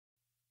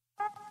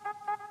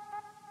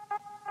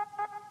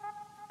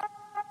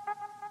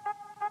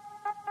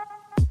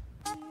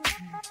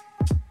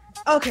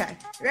Okay,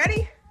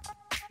 ready?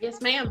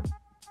 Yes, ma'am.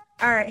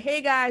 All right,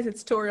 hey guys,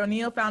 it's Tori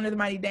O'Neill, founder of the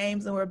Mighty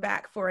Dames, and we're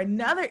back for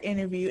another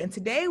interview. And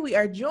today we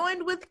are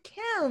joined with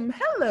Kim.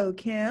 Hello,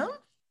 Kim.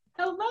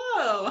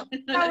 Hello.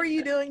 How are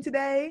you doing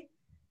today?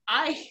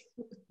 I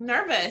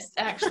nervous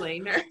actually.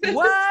 Nervous.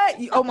 What?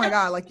 Oh my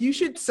God, like you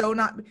should so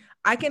not.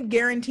 I can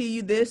guarantee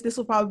you this. This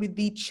will probably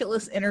be the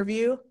chillest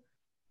interview.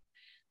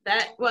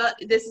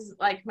 This is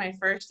like my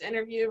first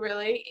interview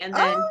really. And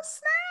then, Oh,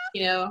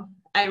 snap.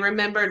 I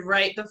remembered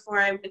right before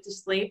I went to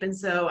sleep. And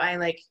so I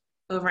like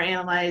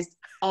overanalyzed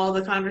all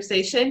the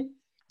conversation.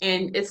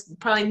 And it's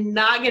probably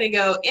not going to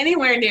go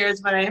anywhere near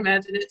as what I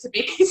imagined it to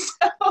be.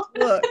 So.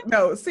 Look,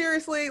 no,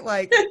 seriously,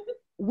 like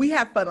we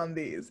have fun on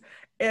these.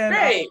 And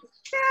Great.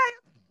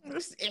 Yeah,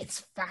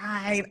 it's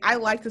fine. I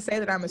like to say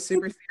that I'm a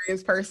super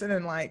serious person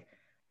and like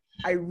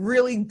I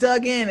really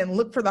dug in and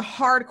looked for the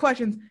hard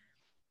questions.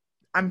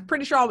 I'm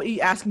pretty sure I'll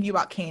be asking you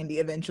about candy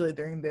eventually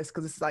during this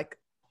because it's like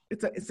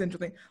it's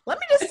interesting. Let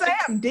me just say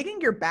I'm digging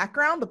your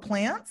background. The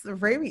plants are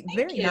very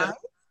Thank you. nice.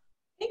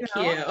 Thank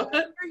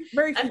you.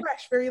 Very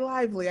fresh, very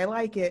lively. I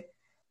like it.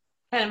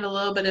 Kind of a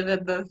little bit of a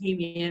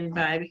bohemian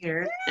vibe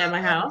here at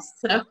my house.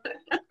 So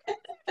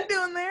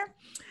doing there.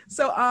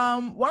 So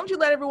why don't you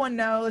let everyone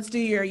know, let's do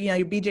your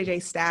BJJ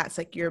stats,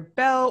 like your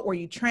belt, where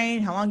you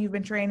train, how long you've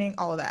been training,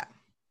 all of that.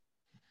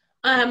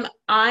 I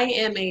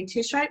am a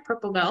two-stripe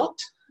purple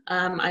belt.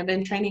 I've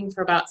been training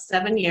for about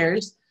 7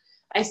 years.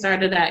 I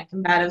started at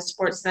Combative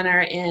Sports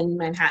Center in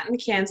Manhattan,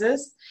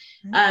 Kansas.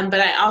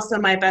 But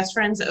my best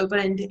friends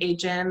opened a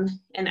gym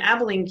in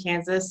Abilene,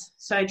 Kansas.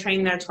 So I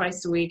train there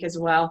twice a week as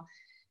well.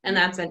 And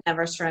that's at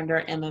Never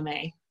Surrender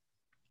MMA.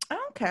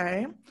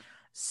 Okay.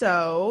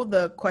 So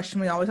the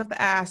question we always have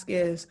to ask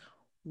is,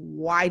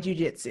 why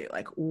jiu-jitsu?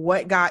 Like,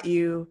 what got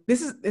you?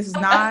 This is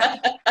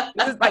not,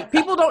 this is like,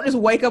 people don't just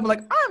wake up and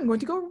like, I'm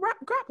going to go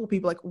grapple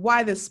people. Like,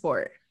 why this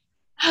sport?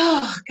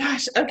 Oh,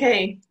 gosh.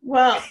 Okay.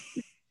 Well,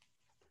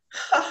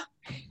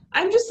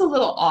 I'm just a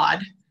little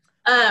odd.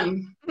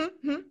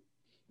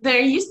 There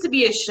used to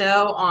be a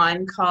show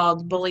on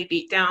called Bully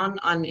Beatdown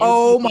on MTV.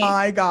 Oh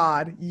my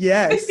God.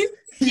 Yes.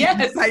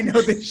 Yes. I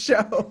know this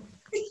show.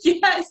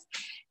 Yes.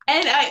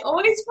 And I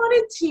always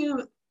wanted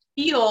to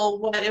feel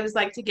what it was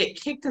like to get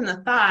kicked in the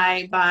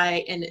thigh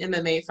by an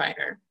MMA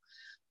fighter.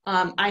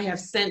 I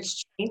have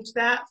since changed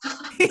that.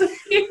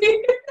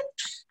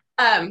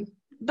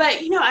 But,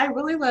 I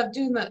really love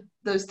doing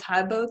those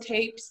Taibo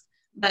tapes.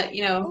 But,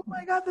 Oh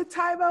my God, the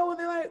Taibo, when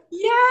they're like.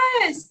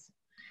 Yes.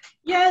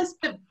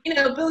 But,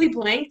 Billy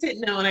Blank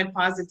didn't know when I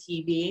paused the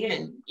TV.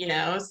 And,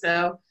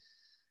 so,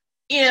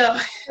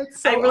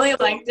 I really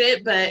liked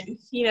it. But,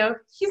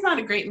 he's not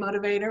a great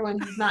motivator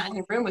when he's not in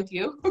the room with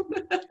you.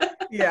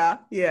 Yeah.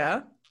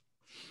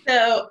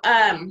 So,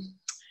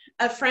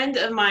 a friend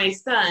of my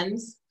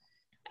son's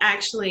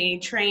actually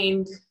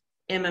trained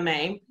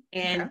MMA.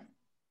 And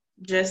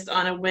just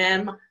on a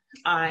whim,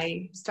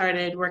 I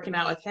started working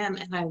out with him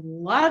and I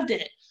loved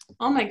it.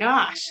 Oh my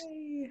gosh.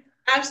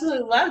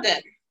 Absolutely loved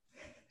it.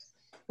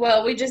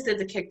 Well, we just did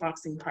the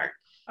kickboxing part.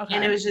 Okay.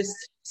 And it was just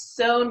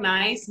so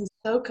nice and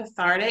so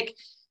cathartic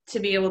to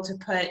be able to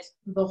put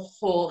the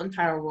whole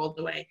entire world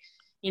away.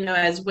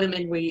 As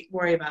women, we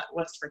worry about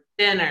what's for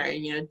dinner,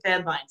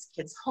 deadlines,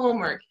 kids'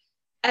 homework,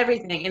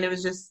 everything. And it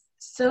was just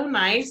so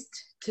nice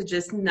to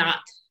just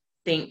not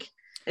think,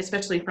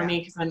 especially for me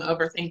because I'm an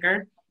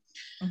overthinker.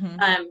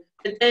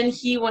 But then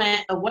he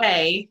went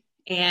away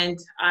and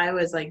I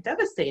was like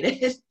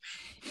devastated.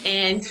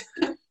 And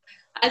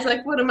I was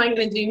like, what am I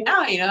going to do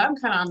now? I'm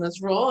kind of on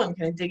this roll. I'm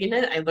kind of digging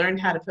it. I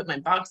learned how to put my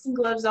boxing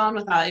gloves on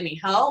without any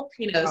help,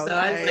 so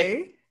I was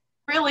like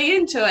really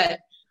into it.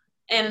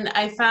 And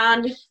I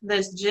found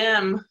this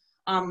gym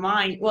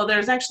online. Well,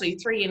 there's actually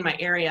 3 in my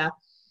area.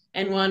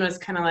 And one was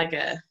kind of like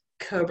a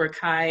Cobra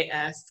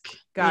Kai-esque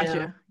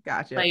Gotcha.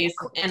 place.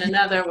 And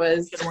another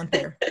was one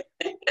there.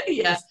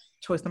 Yeah.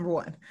 Choice number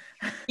 1.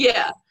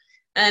 Yeah.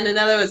 And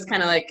another was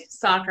kind of like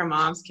soccer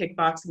moms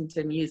kickboxing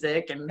to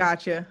music. And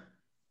gotcha.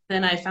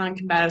 Then I found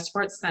Combative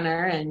Sports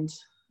Center and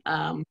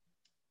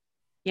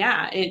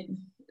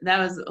that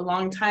was a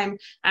long time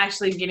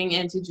actually getting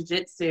into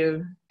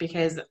jiu-jitsu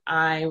because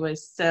I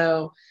was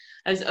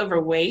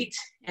overweight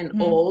and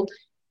old.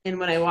 And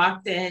when I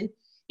walked in,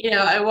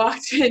 I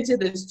walked into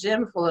this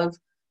gym full of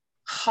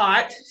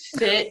hot,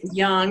 fit,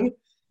 young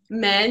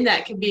men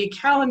that could be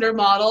calendar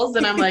models.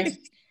 And I'm like,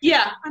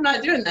 yeah, I'm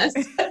not doing this.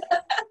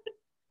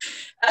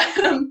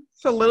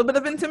 So a little bit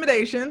of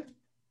intimidation.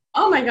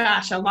 Oh my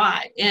gosh, a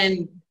lot.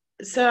 And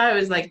so I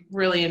was like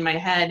really in my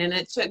head, and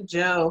it took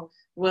Joe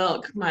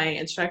Wilk, my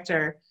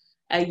instructor,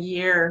 a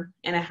year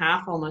and a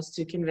half almost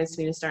to convince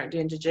me to start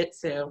doing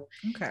jiu-jitsu.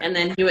 Okay. And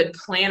then he would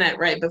plan it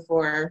right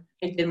before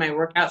I did my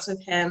workouts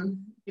with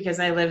him because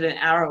I lived an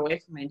hour away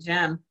from my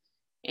gym.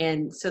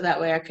 And so that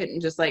way I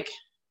couldn't just like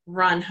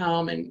run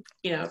home and,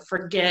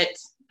 forget,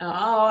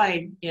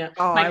 my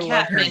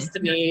cat missed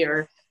me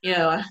or, he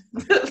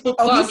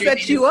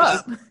set you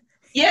up.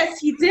 Yes,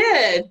 he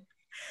did.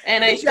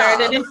 And I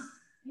started it.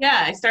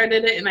 Yeah, I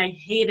started it and I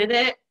hated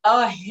it. Oh,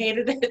 I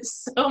hated it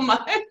so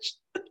much.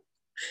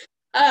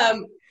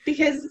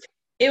 because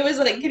it was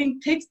like getting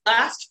picked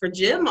last for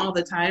gym all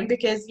the time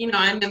because, you know,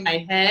 I'm in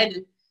my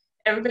head.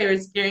 Everybody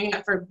was gearing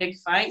up for a big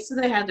fight, so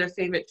they had their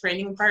favorite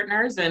training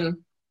partners, and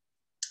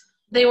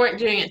they weren't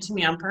doing it to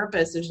me on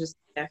purpose. It was just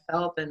I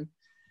felt, and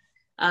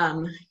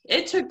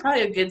it took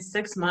probably a good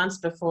 6 months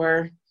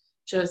before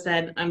Joe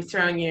said, "I'm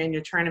throwing you in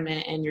your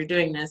tournament, and you're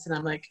doing this," and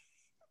I'm like,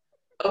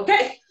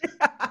 "Okay."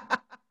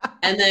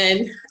 And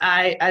then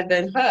I've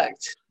been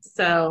hooked.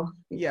 So,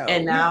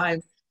 and now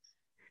I'm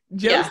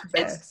Joe's the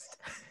best.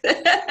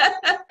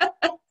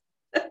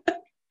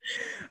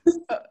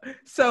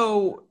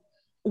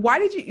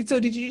 So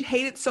did you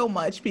hate it so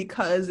much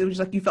because it was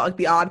like you felt like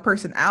the odd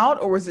person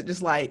out, or was it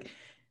just like,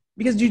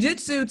 because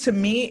jiu-jitsu to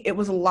me, it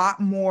was a lot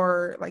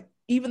more like,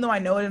 even though I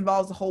know it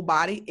involves the whole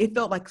body, it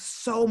felt like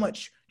so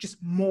much just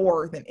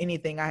more than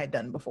anything I had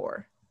done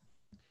before.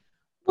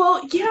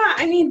 Well, yeah,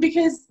 I mean,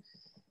 because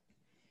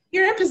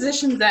you're in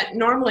positions that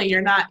normally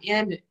you're not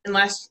in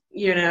unless,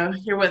 you know,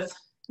 you're with,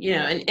 you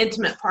know, an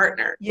intimate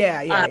partner.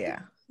 Yeah.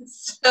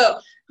 So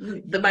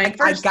my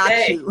first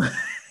day,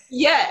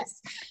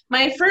 yes,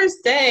 my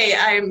first day,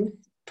 I'm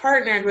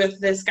partnered with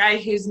this guy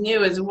who's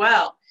new as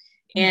well.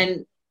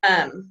 And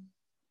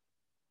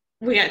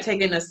we got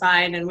taken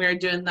aside and we were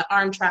doing the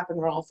arm trap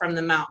and roll from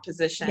the mount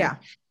position. Yeah.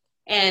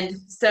 And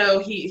so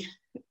he,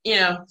 you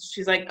know,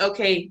 she's like,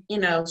 okay, you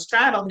know,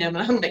 straddle him.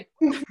 And I'm like,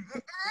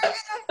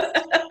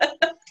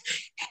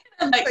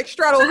 like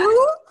straddle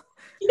who?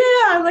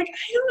 Yeah, I'm like,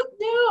 I don't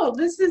know.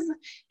 This is,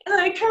 and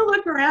I kind of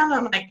look around.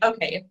 I'm like,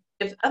 okay,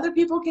 if other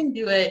people can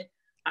do it,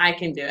 I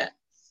can do it.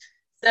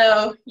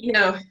 So, you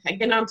know, I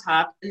get on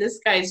top, and this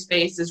guy's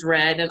face is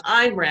red, and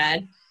I'm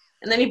red.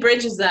 And then he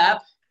bridges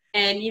up,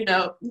 and, you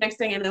know, next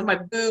thing I know, my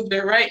boobs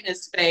are right in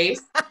his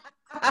face.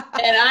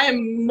 And I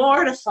am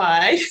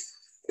mortified.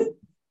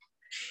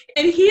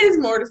 And he is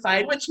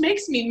mortified, which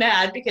makes me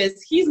mad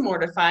because he's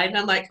mortified. And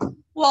I'm like,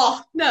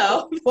 well,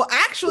 no. Well,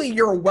 actually,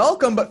 you're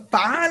welcome, but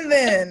fine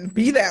then.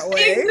 Be that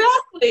way.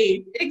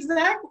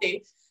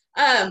 Exactly.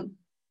 And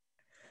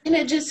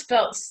it just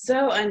felt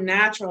so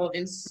unnatural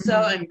and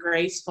so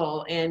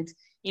ungraceful. And,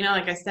 you know,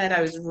 like I said,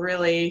 I was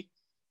really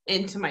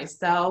into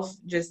myself,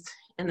 just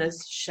in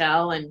this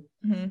shell. And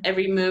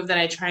every move that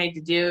I tried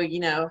to do, you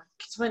know,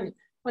 because when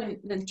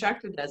the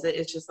instructor does it,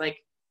 it's just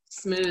like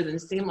smooth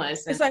and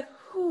seamless. And it's like,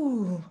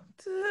 ooh,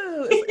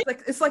 dude.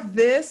 It's like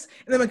this,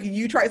 and then like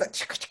you try, it's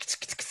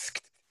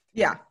like,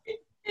 yeah,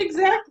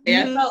 exactly.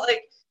 I felt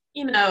like,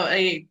 you know,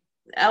 a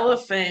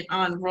elephant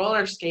on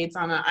roller skates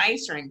on an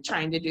ice rink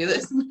trying to do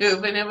this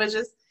move, and it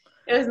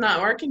was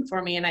not working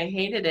for me, and I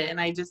hated it, and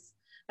I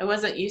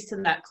wasn't used to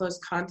that close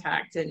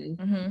contact,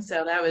 and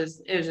so it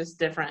was just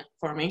different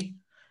for me.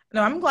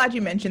 No, I'm glad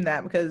you mentioned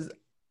that because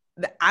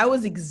I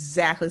was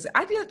exactly.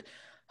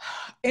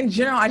 In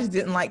general, I just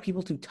didn't like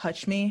people to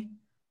touch me.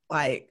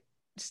 Like,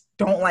 just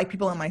don't like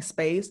people in my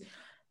space.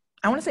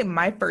 I want to say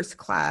my first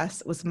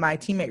class was my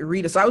teammate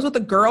Rita. So I was with a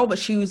girl, but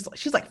she's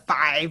like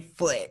 5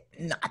 foot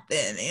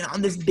nothing, you know,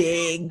 I'm this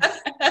big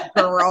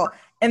girl.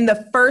 And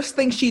the first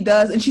thing she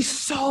does, and she's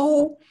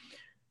so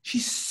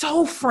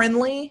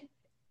friendly.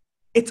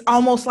 It's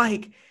almost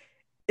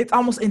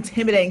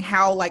intimidating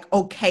how like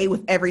okay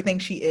with everything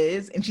she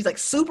is. And she's like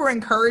super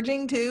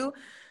encouraging too.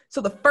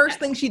 So the first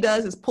thing she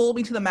does is pull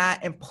me to the mat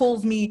and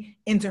pulls me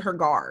into her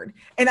guard.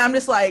 And I'm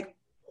just like,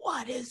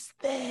 what is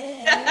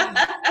this?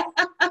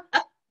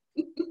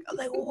 I'm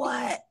like,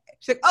 what?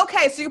 She's like,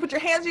 okay, so you put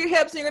your hands on your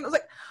hips and you're gonna, I was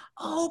like,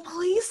 oh,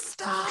 please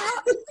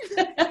stop.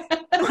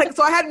 Like,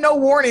 so I had no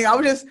warning. I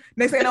was just,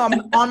 next thing I know,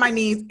 I'm on my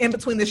knees in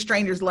between this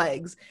stranger's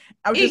legs.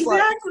 I was just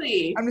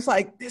exactly. I'm just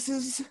like, this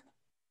is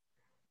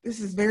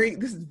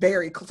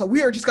very cool. So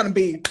we are just gonna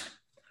be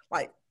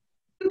like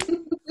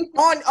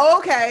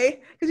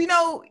okay. Because you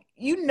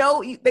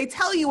know, they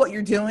tell you what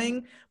you're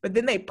doing, but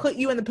then they put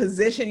you in the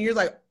position. You're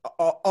like,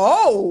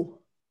 oh,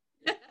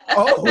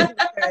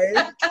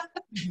 okay.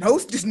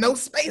 Just no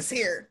space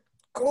here.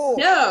 Cool.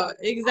 No,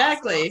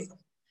 exactly.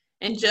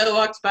 And Joe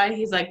walks by and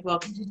he's like,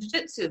 welcome to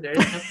jiu-jitsu. There's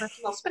no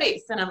personal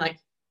space. And I'm like,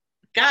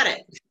 got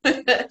it.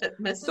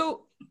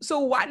 So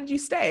why did you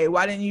stay?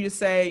 Why didn't you just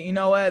say, you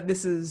know what,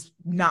 this is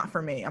not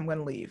for me, I'm going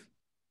to leave?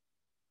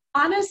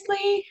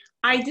 Honestly,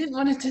 I didn't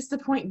want to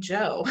disappoint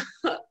Joe.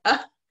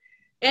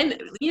 And,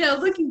 you know,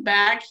 looking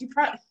back, he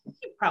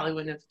probably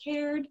wouldn't have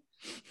cared.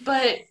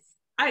 But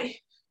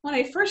when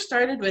I first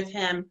started with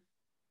him,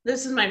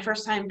 this is my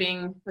first time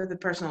being with a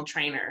personal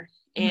trainer.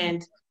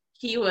 And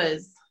he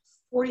was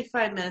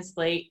 45 minutes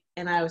late,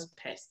 and I was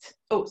pissed.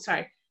 Oh,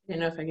 sorry. I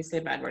didn't know if I could say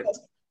bad words.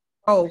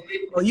 Oh,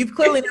 well, you've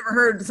clearly never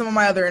heard some of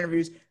my other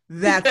interviews.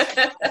 That's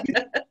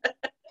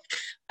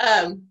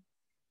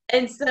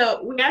and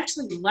so we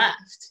actually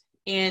left,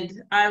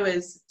 and I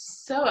was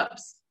so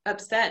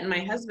upset. And my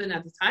husband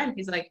at the time,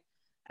 he's like,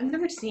 I've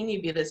never seen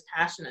you be this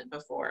passionate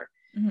before.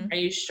 Are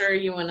you sure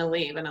you want to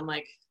leave? And I'm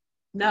like,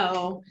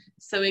 no.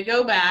 So we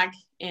go back,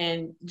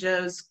 and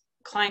Joe's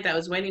client that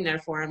was waiting there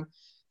for him,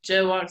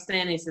 Joe walks in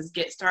and he says,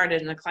 get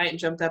started. And the client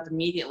jumped up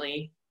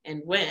immediately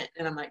and went.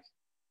 And I'm like,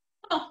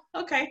 oh,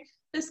 okay.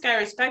 This guy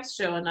respects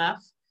Joe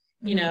enough,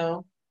 you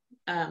know,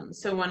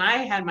 So when I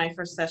had my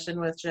first session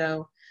with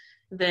Joe,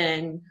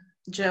 then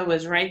Joe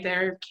was right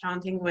there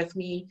counting with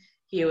me.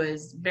 He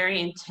was very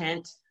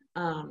intent,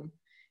 and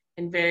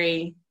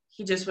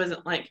he just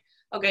wasn't like,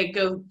 okay,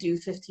 go do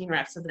 15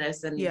 reps of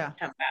this and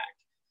come back.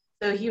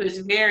 So he was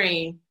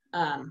very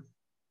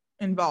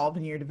involved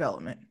in your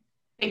development.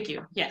 Thank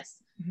you. Yes.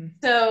 Mm-hmm.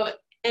 So,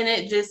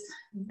 and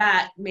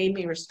that made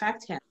me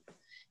respect him.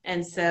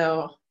 And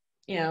so,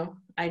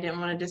 I didn't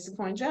want to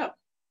disappoint Joe.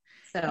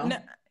 So,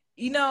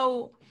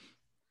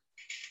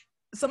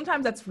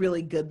 sometimes that's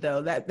really good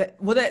though. That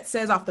what that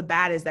says off the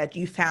bat is that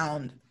you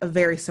found a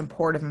very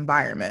supportive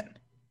environment.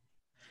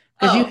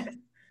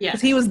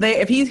 Because he was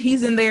there. If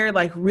he's in there,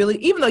 like really,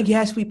 even though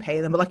yes, we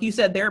pay them, but like you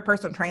said, they're a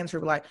personal trainers who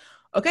were like,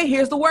 okay,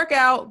 here's the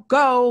workout.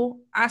 Go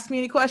ask me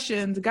any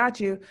questions. Got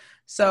you.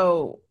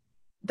 So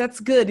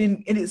that's good.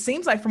 And it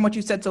seems like from what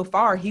you said so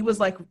far, he was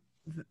like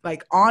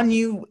on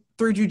you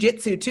through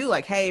jujitsu too.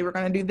 Like, hey, we're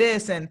going to do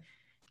this. And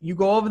you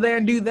go over there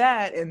and do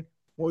that. And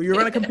well, you're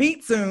going to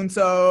compete soon.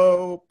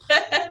 So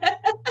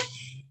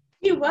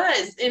he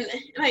was. And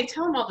I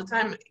tell him all the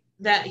time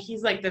that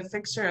he's like the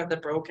fixer of the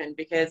broken,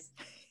 because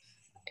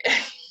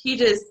he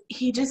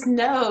just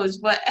knows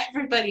what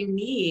everybody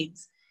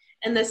needs.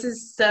 And this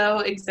is so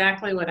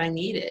exactly what I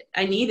needed.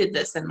 I needed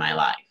this in my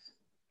life.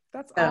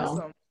 That's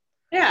awesome.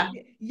 Yeah.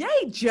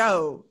 Yay,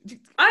 Joe.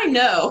 I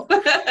know.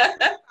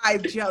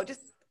 Joe.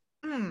 Just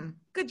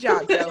good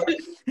job, Joe.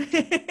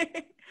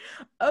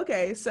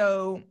 Okay,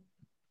 so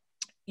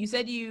you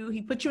said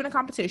he put you in a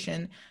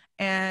competition,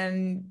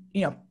 and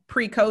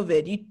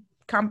pre-COVID,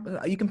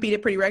 you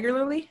competed pretty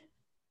regularly?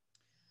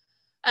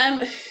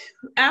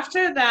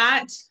 After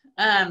that,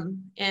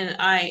 and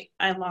I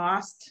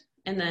lost,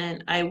 and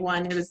then I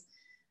won. It was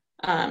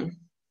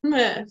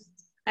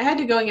I had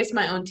to go against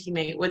my own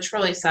teammate, which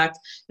really sucked.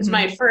 It was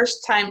my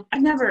first time.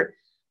 I'm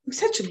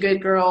such a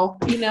good girl,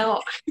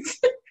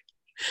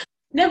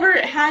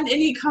 never had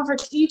any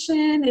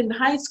confrontation in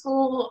high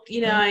school.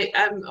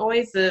 I'm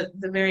always the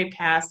very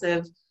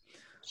passive,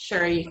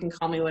 sure, you can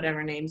call me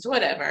whatever names,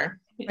 whatever.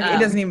 It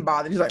doesn't even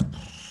bother. He's like,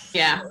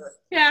 yeah.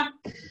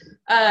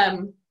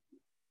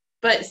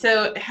 But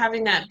so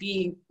having that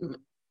be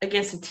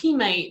against a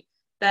teammate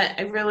that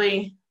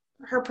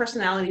her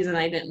personalities and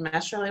I didn't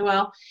mesh really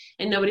well,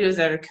 and nobody was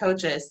there to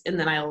coach us, and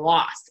then I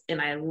lost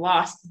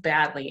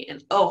badly,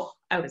 and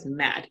I was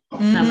mad.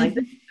 And I'm like,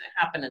 this is gonna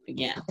happen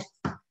again.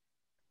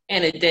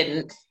 And it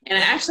didn't. And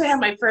I actually had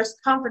my first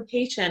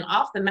confrontation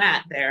off the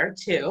mat there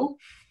too.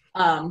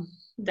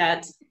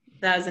 That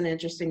was an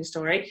interesting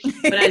story.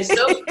 But I was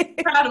so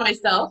proud of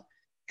myself,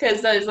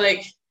 because I was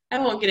like, I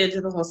won't get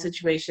into the whole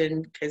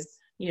situation because,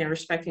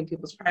 respecting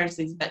people's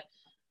privacies, but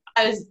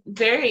I was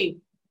very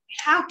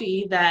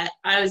happy that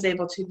I was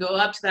able to go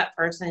up to that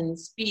person,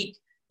 speak,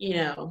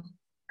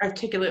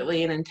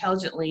 articulately and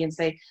intelligently, and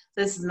say,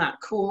 this is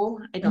not cool.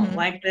 I don't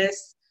like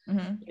this.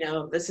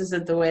 This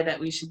isn't the way that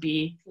we should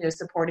be,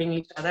 supporting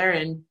each other.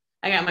 And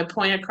I got my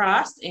point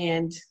across,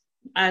 and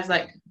I was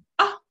like,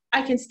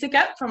 I can stick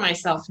up for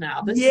myself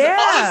now. This is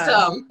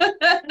awesome.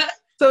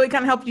 So it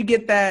kind of helped you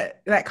get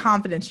that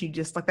confidence, you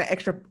just like that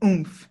extra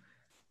oomph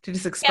to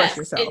just express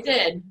yourself.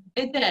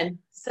 It did.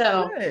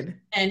 So, good.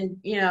 And,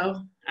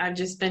 I've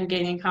just been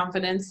gaining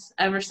confidence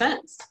ever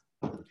since.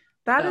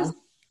 That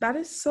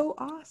is so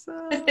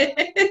awesome.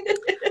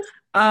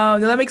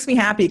 That makes me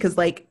happy, because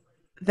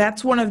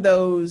that's one of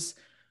those,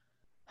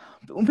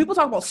 when people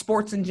talk about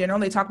sports in general,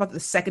 they talk about the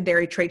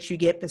secondary traits you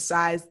get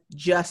besides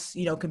just,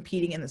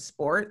 competing in the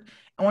sport.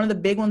 And one of the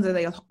big ones that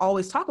they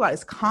always talk about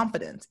is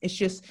confidence. It's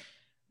just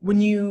when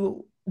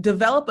you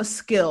develop a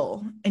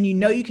skill and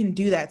you can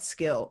do that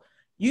skill,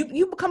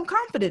 you become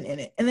confident in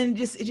it. And then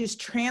it just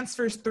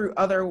transfers through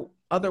other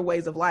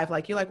ways of life.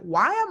 Like, you're like,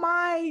 why am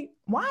I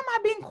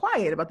being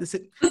quiet about this?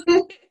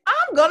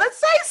 I'm going to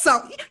say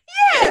something.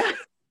 Yeah.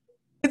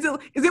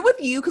 Is it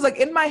with you? Cause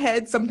in my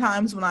head,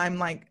 sometimes when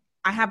I'm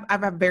I have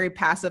a very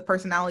passive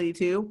personality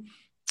too.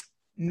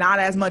 Not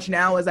as much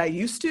now as I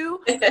used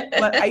to,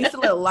 but I used to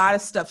let a lot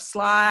of stuff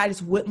slide. I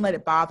just wouldn't let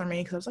it bother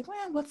me, because I was like,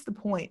 man, what's the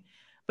point?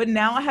 But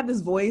now I have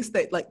this voice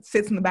that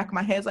sits in the back of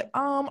my head. It's like,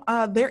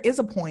 there is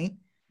a point.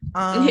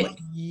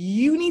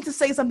 You need to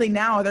say something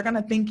now, or they're going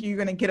to think you're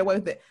going to get away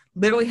with it.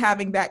 Literally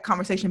having that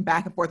conversation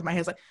back and forth in my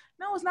head. It's like,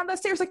 no, it's not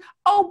that serious. Like,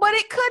 but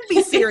it could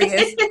be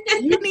serious.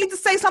 You need to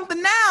say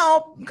something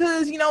now,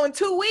 because, in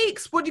 2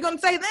 weeks, what are you going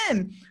to say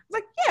then? It's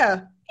like,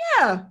 yeah.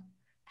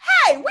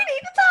 Hey, we need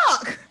to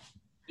talk.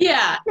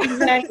 Yeah,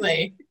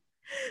 exactly.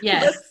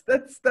 Yes.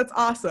 That's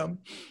awesome.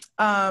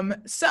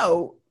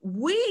 So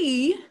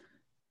we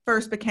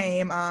first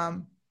became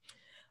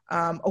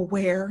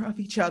aware of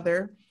each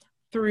other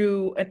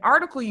through an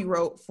article you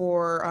wrote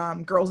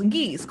for Girls and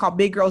Geese called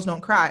Big Girls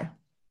Don't Cry,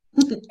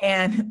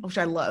 and which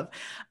I love.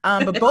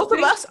 But both of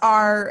us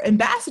are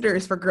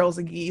ambassadors for Girls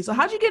and Geese. So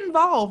how'd you get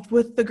involved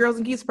with the Girls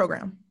and Geese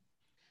program?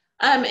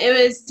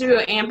 It was through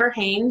Amber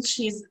Haynes.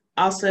 She's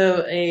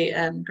also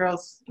a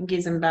Girls and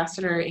Geese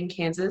ambassador in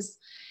Kansas.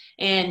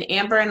 And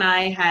Amber and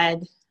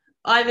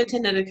I've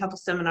attended a couple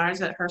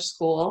seminars at her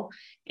school,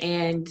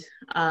 and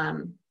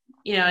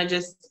I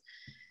just,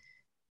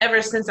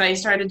 ever since I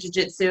started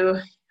jiu-jitsu,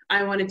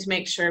 I wanted to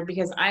make sure,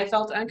 because I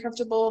felt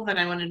uncomfortable, that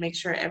I wanted to make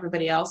sure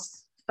everybody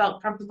else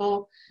felt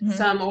comfortable. Mm-hmm.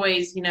 So I'm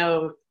always,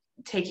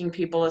 taking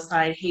people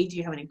aside. Hey, do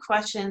you have any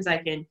questions?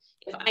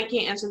 If I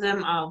can't answer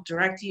them, I'll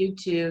direct you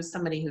to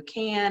somebody who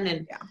can.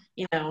 And,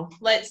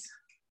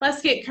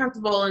 let's get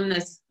comfortable in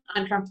this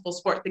uncomfortable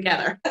sport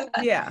together.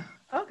 Yeah.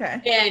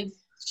 Okay. And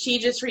she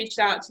just reached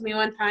out to me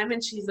one time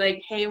and she's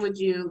like, hey, would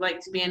you like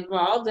to be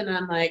involved? And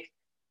I'm like,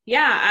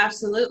 yeah,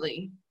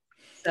 absolutely.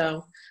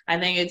 So I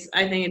think it's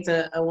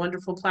a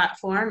wonderful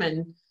platform.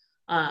 And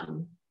I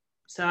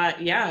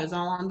was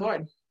all on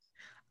board.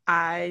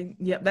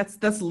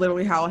 That's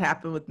literally how it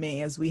happened with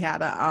me. As we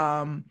had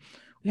an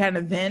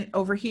event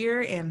over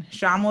here and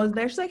Shama was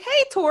there. She's like,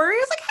 hey, Tori. I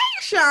was like,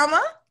 hey,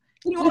 Shama,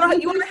 you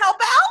want to help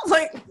out? I was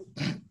like,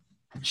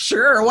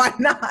 sure, why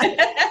not?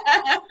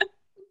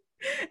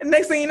 And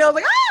next thing you know, I was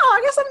like, oh,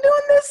 I guess I'm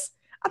doing this.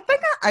 I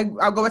think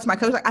I'll go back to my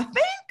coach. Like, I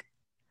think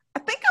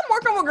I'm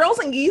working with Girls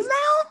and Geese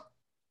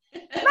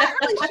now. I'm not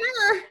really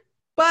sure,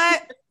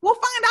 but we'll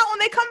find out when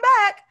they come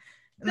back.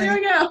 And there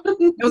we go.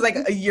 It was like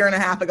a year and a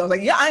half ago. I was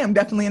like, yeah, I am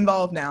definitely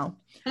involved now.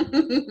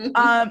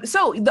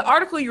 So the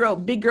article you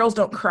wrote, Big Girls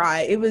Don't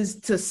Cry, it was,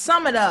 to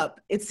sum it up,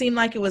 it seemed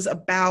like it was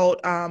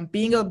about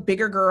being a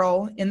bigger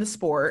girl in the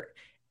sport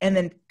and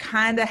then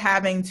kind of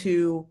having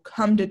to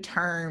come to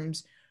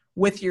terms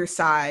with your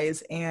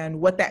size and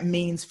what that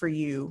means for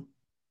you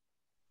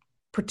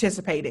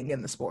participating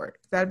in the sport.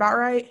 Is that about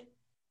right?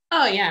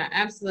 Oh, yeah,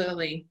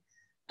 absolutely.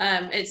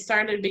 It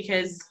started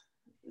because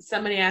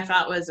somebody I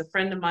thought was a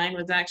friend of mine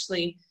was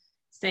actually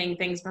saying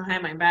things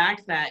behind my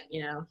back that,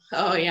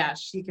 oh yeah,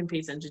 she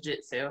competes in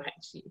jiu-jitsu.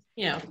 She,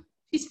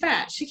 she's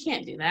fat. She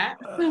can't do that.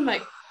 And I'm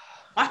like,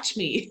 watch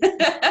me.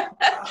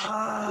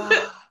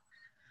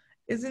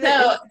 Isn't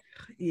it?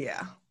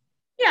 Yeah.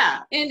 Yeah.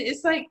 And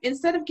it's like,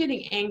 instead of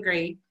getting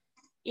angry,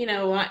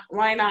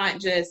 why not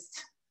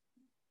just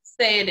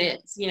say it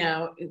is,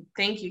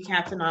 thank you,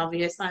 Captain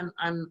Obvious. I'm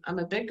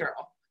a big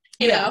girl,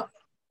 you know,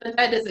 but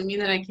that doesn't mean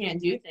that I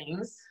can't do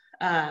things.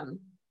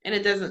 And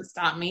it doesn't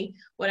stop me.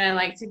 Would I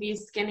like to be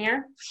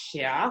skinnier?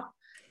 Yeah.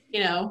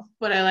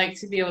 Would I like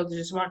to be able to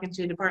just walk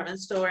into a department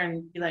store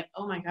and be like,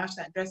 oh my gosh,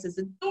 that dress is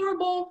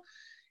adorable,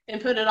 and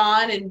put it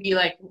on and be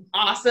like,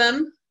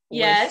 awesome.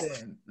 Yes.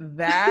 Listen,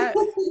 that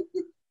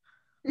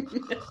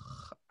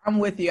I'm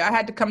with you. I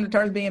had to come to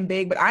terms with being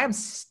big, but I am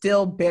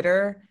still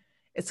bitter.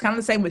 It's kind of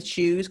the same with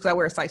shoes because I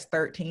wear a size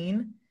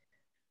 13.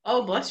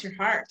 Oh, bless your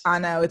heart. I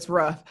know, it's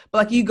rough. But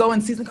like you go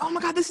and see, like, oh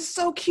my God, this is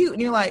so cute.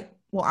 And you're like,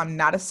 well, I'm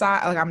not a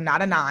size, like I'm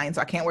not a 9,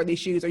 so I can't wear these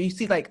shoes. Or you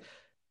see like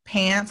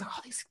pants, oh,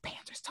 these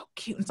pants are so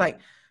cute. And it's like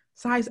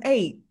size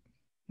 8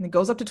 and it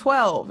goes up to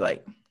 12.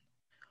 Like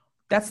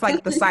that's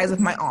like the size of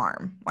my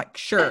arm. Like,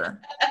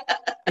 sure,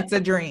 it's a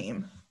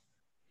dream.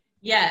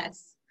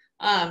 Yes.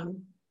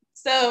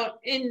 So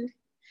in,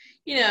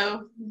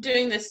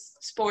 doing this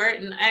sport,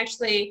 and I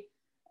actually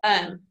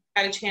got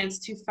a chance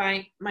to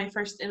fight my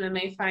first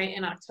MMA fight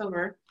in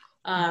October.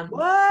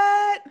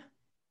 What?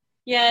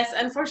 Yes,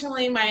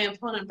 unfortunately, my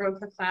opponent broke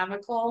the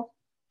clavicle.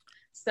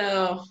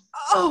 So,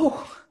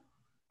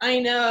 I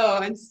know,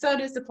 I'm so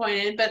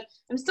disappointed, but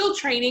I'm still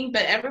training.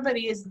 But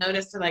everybody has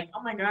noticed, they're like,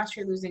 "Oh my gosh,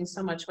 you're losing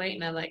so much weight,"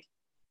 and I'm like,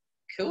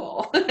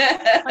 "Cool."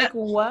 Like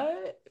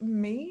what?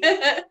 Me?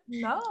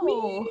 No.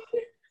 Me?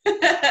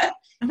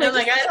 I'm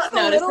like, I just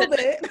noticed a little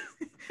bit.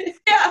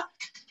 Yeah,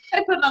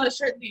 I put on a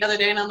shirt the other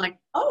day, and I'm like,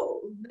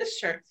 "Oh, this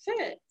shirt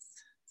fits."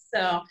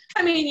 So,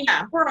 I mean,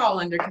 yeah, we're all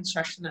under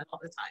construction all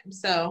the time.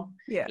 So,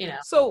 yeah.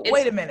 So,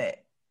 wait a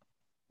minute.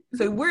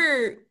 So,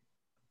 we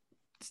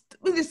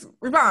just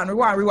rewind.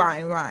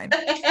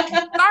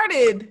 You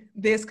started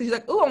this because you're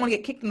like, oh, I want to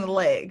get kicked in the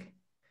leg.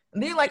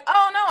 And then you're like,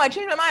 oh, no, I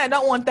changed my mind. I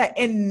don't want that.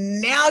 And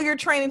now you're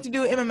training to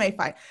do an MMA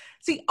fight.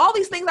 See, all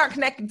these things aren't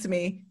connected to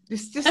me.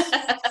 Just.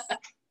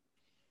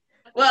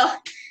 Well,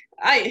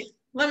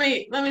 let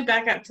me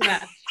back up to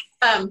that.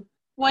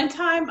 One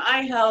time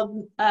I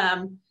held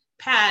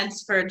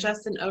pads for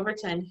Justin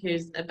Overton,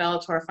 who's a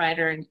Bellator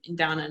fighter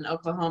down in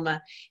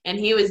Oklahoma, and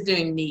he was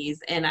doing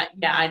knees, and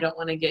I don't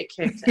want to get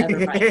kicked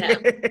ever by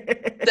him.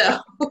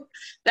 So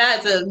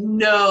that's a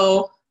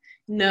no.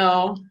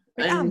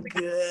 I'm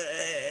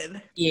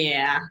good.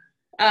 Yeah.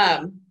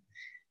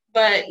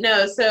 But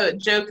no, so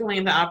jokingly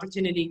the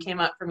opportunity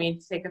came up for me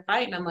to take a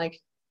fight, and I'm like,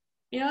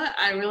 you know what,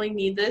 I really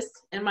need this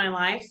in my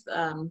life.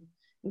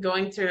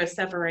 Going through a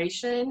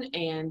separation,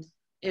 and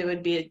it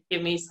would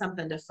give me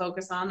something to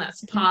focus on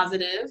that's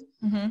positive.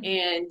 Mm-hmm.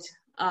 And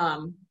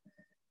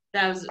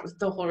that was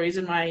the whole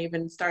reason why I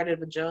even started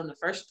with Joe in the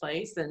first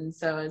place. And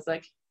so it's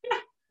like, yeah,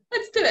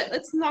 let's do it.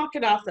 Let's knock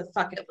it off the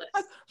bucket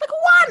list. Like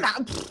why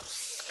not?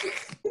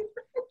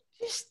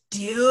 Just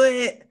do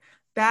it.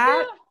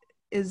 That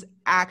is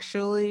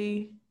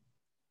actually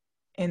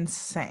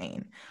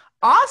insane.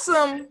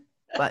 Awesome.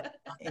 But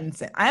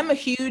insane. I'm a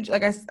huge,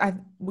 like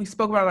we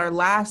spoke about our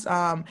last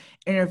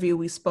interview.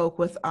 We spoke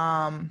with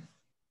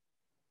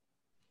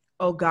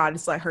oh God,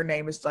 it's like her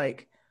name is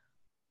like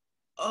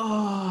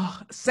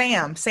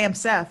Sam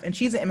Seth, and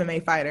she's an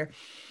MMA fighter.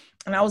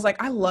 And I was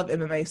like, I love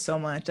MMA so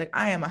much. Like,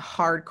 I am a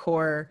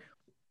hardcore,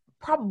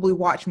 probably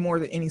watch more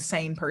than any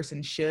sane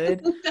person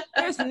should.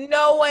 There's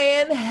no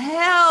way in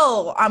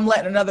hell I'm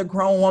letting another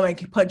grown woman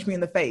punch me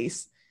in the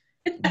face.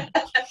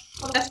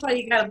 Well, that's why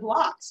you got to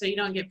block so you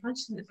don't get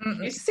punched in the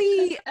face.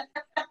 See,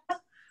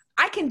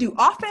 I can do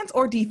offense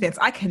or defense.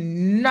 I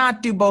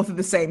cannot do both at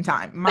the same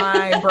time.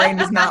 My brain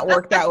does not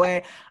work that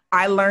way.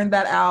 I learned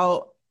that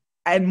out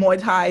in Muay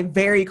Thai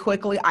very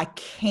quickly. I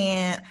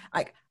can't,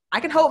 like,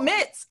 I can hold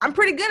mitts. I'm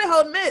pretty good at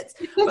holding mitts.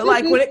 But,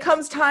 like, when it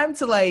comes time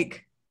to,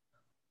 like,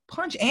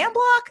 punch and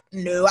block,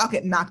 no, I'll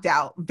get knocked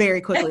out very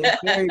quickly,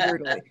 very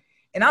brutally.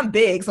 And I'm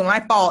big, so when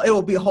I fall, it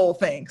will be a whole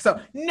thing. So,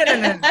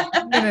 no.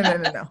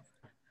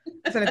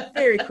 I said it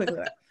very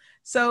quickly.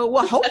 So,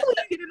 well, hopefully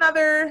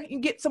you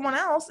get someone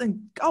else,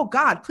 and oh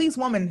God, please,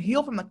 woman,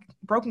 heal from the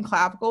broken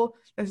clavicle.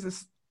 There's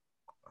this.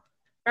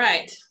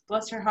 Right.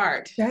 Bless her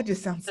heart. That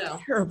just sounds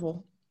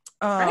terrible.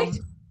 Right.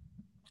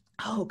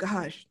 Oh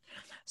gosh.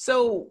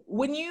 So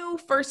when you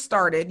first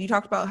started, you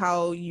talked about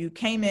how you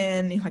came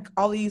in, like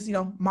all these,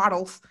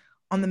 models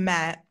on the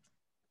mat,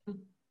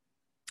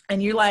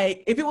 and you're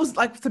like, if it was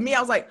like to me,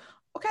 I was like,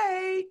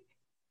 okay,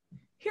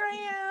 here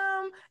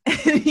I am,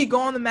 and you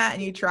go on the mat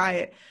and you try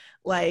it,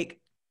 like.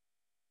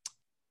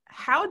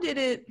 How did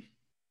it,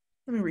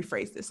 let me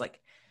rephrase this, like,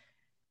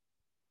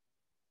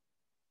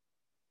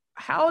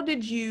 how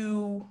did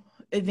you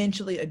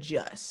eventually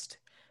adjust?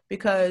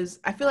 Because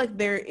I feel like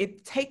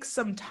it takes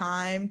some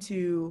time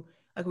to,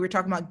 like we were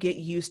talking about, get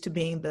used to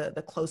being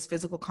the close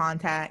physical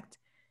contact.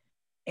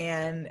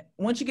 And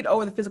once you get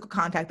over the physical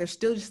contact, there's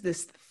still just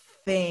this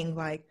thing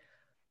like,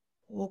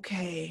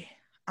 okay,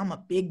 I'm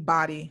a big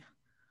body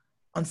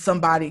on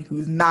somebody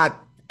who's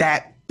not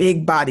that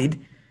big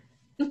bodied.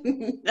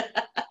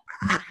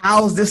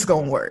 How's this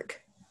gonna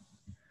work?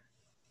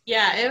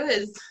 Yeah,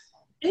 I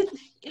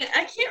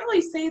can't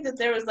really say that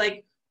there was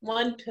like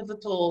one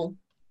pivotal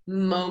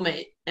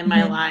moment in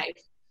my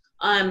life.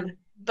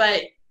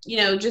 But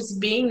just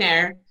being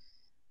there,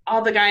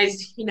 all the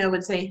guys,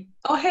 would say,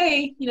 oh,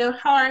 hey,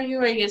 how are you?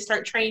 Are you gonna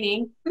start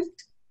training?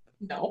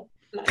 No,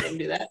 I'm not gonna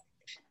do that.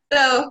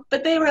 So,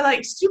 but they were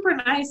like super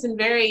nice and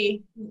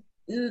very,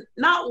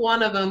 not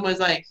one of them was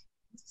like,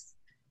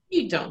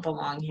 you don't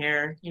belong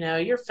here.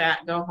 You're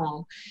fat, go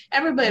home.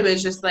 Everybody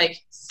was just like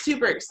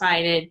super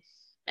excited.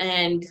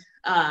 And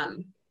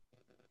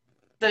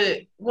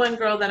the one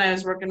girl that I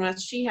was working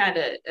with, she had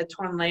a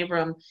torn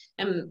labrum,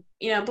 and,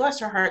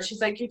 bless her heart,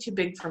 she's like, you're too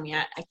big for me.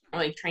 I can't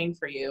really train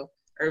for you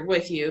or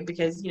with you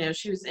because,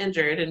 she was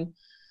injured. And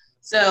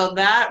so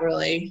that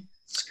really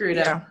screwed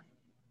up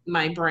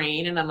my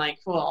brain. And I'm like,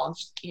 well,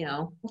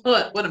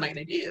 what am I going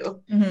to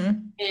do? Mm-hmm.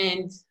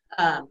 And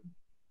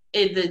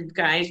the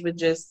guys would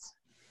just,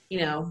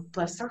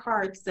 bless their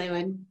hearts, they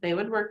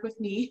would work with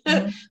me.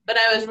 Mm-hmm. But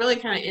I was really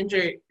kind of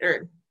injured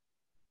or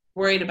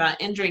worried about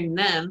injuring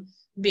them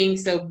being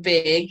so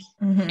big.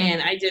 Mm-hmm.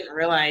 And I didn't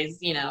realize,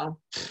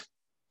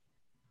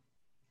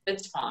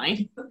 it's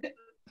fine.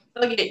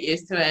 They'll get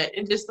used to it.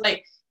 And just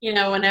like,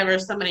 whenever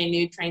somebody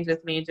new trains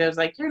with me, Joe's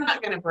like, you're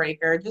not going to break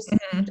her. Just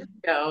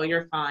go,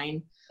 you're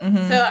fine.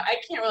 Mm-hmm. So I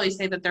can't really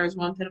say that there was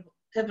one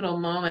pivotal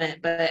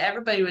moment, but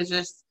everybody was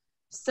just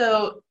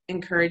so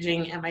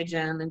encouraging at my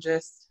gym and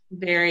just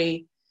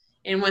very,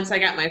 and once I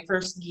got my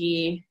first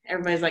gi,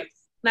 everybody's like,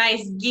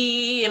 nice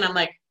gi, and I'm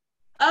like,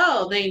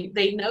 oh,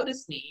 they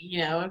noticed me,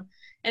 and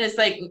it's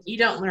like, you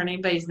don't learn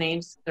anybody's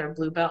names, they're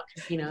blue belt,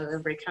 because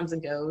everybody comes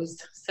and goes.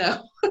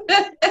 So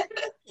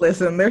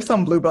listen, there's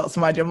some blue belts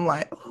in my gym, I'm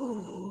like,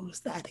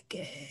 who's that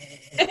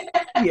again?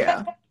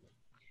 Yeah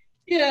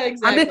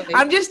exactly.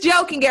 I'm just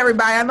joking,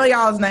 everybody, I know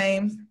y'all's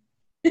names.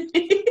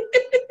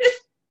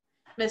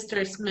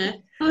 Mr. Smith.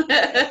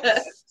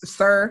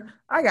 Sir,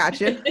 I got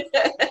you.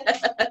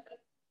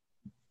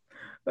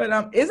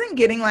 But isn't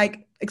getting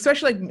like,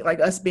 especially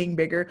like us being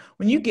bigger,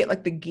 when you get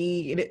like the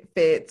gi and it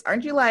fits,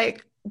 aren't you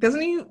like,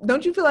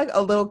 don't you feel like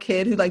a little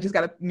kid who like just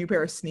got a new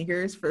pair of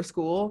sneakers for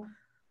school?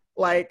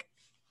 Like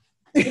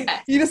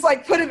you just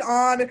like put it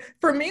on.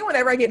 For me,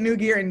 whenever I get new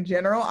gear in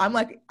general, I'm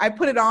like, I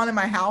put it on in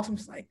my house, I'm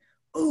just like,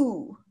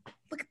 ooh,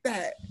 look at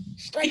that,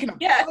 striking a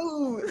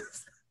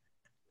pose.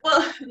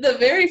 Well, the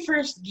very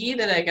first gi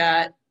that I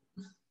got,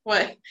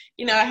 I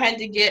had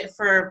to get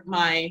for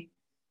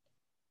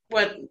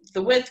what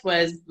the width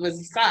was the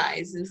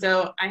size. And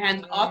so I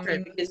had to alter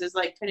it because it's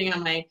like putting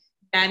on my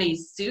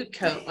daddy's suit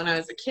coat when I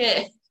was a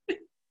kid.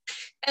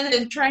 And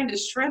then trying to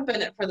shrimp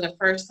in it for the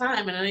first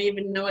time. And I didn't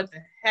even know what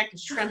the heck a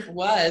shrimp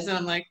was. And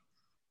I'm like,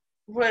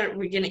 what are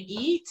we going to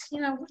eat?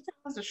 What the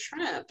hell is a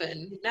shrimp?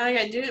 And now I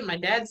got to do it in my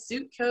dad's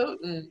suit coat,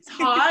 and it's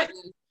hot.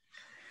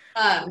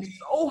 And,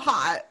 so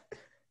hot.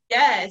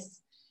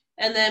 Yes.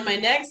 And then my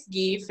next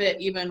gi fit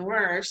even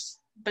worse.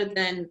 But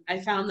then I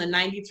found the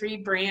 93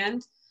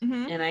 brand,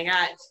 and I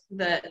got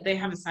they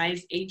have a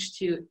size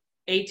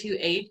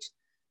A2H.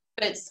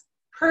 Fits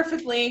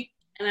perfectly,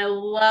 and I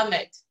love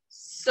it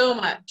so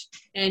much.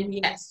 And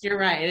yes, you're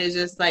right. It's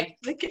just like,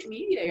 look at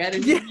me. I got a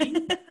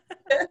gi.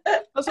 That's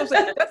what I'm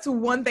saying. That's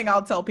one thing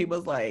I'll tell people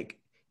is like,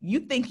 you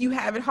think you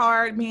have it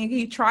hard, man,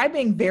 you try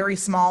being very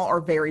small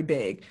or very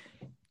big.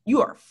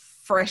 You are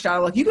fresh out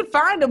of luck. You can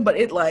find them, but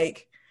it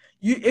like,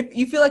 if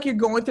you feel like you're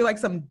going through like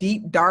some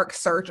deep, dark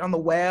search on the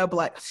web,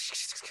 like,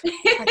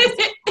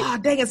 oh,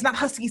 dang, it's not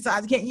husky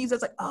size. I can't use it.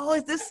 It's like, oh,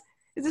 is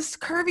this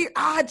curvy?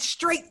 Ah, it's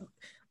straight.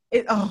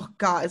 Oh,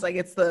 God. It's like,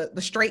 it's the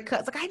straight cut.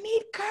 It's like, I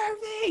need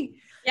curvy.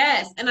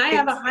 Yes. And I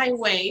have a high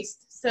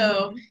waist.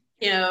 So,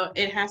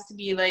 it has to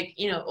be like,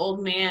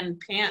 old man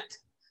pant,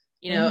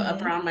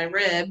 up around my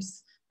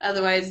ribs.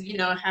 Otherwise,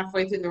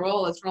 halfway through the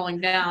roll, it's rolling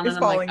down. It's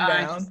falling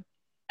down.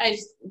 I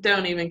just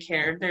don't even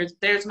care.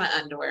 There's my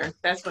underwear.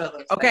 That's what it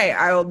looks like. Okay,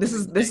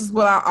 this is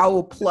what I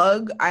will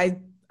plug. I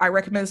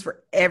recommend this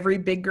for every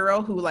big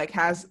girl who like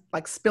has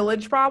like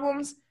spillage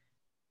problems.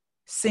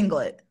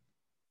 Singlet.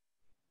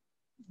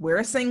 Wear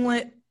a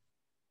singlet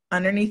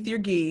underneath your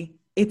gi.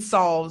 It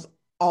solves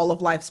all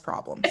of life's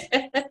problems.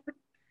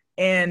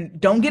 And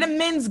don't get a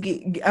men's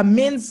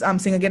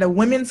singlet. Get a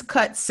women's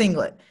cut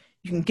singlet.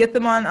 You can get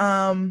them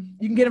on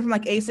you can get them from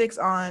like Asics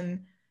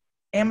on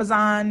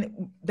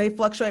Amazon. They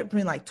fluctuate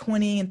between like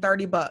 $20 and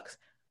 $30.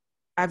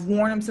 I've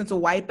worn them since a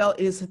white belt.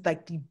 It is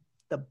like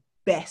the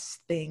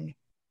best thing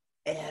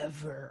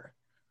ever.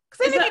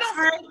 Is it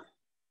hard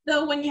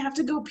though when you have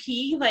to go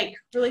pee like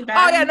really bad?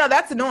 Oh yeah, no,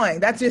 that's annoying.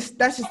 That's just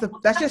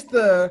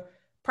the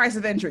price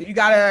of entry. You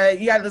gotta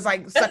just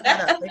like suck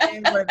that up. It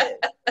ain't worth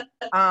it.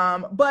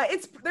 But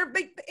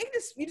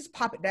you just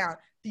pop it down.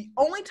 The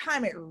only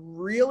time it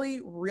really,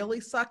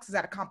 really sucks is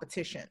at a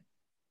competition.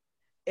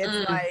 It's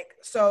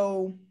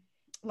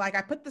like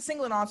I put the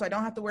singlet on so I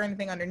don't have to wear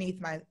anything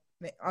underneath my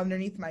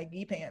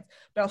gi pants,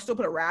 but I'll still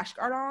put a rash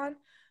guard on.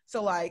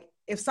 So like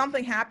if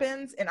something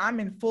happens and I'm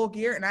in full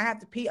gear and I have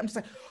to pee, I'm just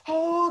like,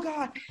 oh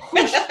God,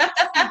 whoosh,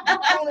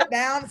 pull it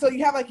down. So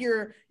you have like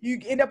you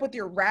end up with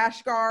your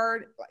rash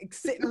guard like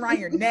sitting around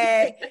your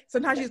neck.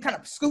 Sometimes you just kind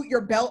of scoot your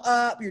belt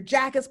up, your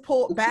jacket's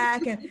pulled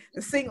back, and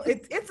the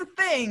singlet, it's a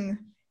thing.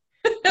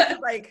 It's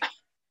like,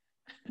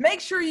 make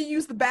sure you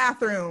use the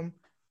bathroom.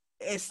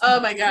 It's oh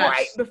my gosh,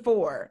 right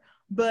before.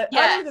 But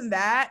other than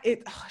that,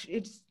 it's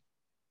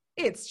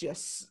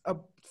just a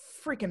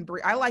freaking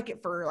breeze. I like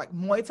it for like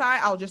Muay Thai.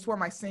 I'll just wear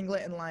my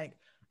singlet and like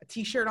a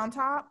t-shirt on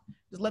top.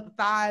 Just let the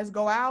thighs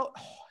go out.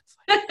 Oh, it's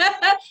like,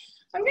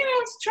 I'm gonna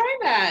have to try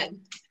that.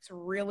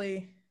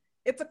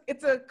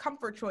 It's a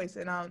comfort choice,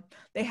 and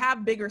they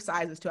have bigger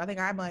sizes too. I think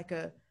I'm like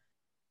a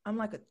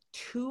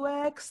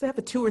 2X. They have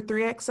a 2 or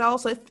 3XL.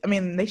 So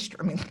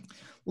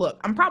look,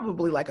 I'm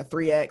probably like a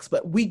 3X,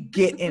 but we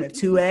get in a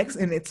 2X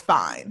and it's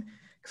fine.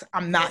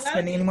 I'm not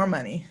spending any more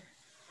money.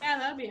 Yeah,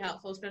 that'd be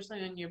helpful,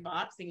 especially when you're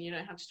boxing. You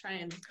don't have to try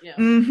and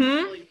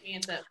pull your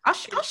pants up. I'll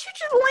shoot you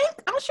the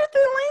link. I'll shoot the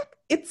link.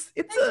 It's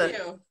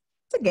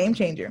a game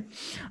changer.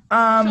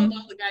 I told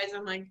all the guys,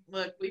 I'm like,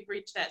 look, we've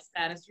reached that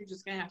status. You're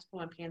just gonna have to pull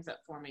my pants up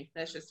for me.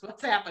 That's just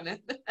what's happening.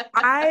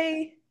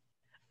 I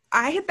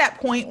hit that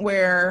point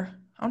where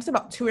I want to say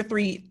about 2 or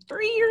 3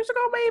 years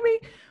ago,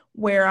 maybe,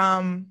 where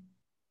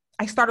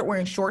I started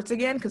wearing shorts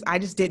again because I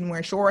just didn't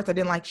wear shorts. I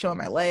didn't like showing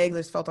my legs. I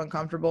just felt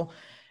uncomfortable.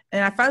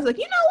 And I finally was like,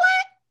 you know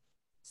what?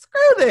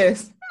 Screw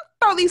this.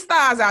 Throw these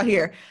thighs out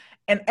here.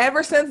 And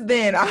ever since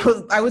then,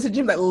 I was to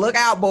gym like, look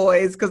out,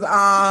 boys, because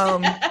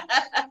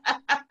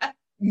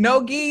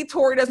no gi.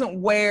 Tori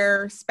doesn't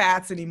wear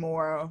spats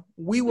anymore.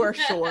 We wear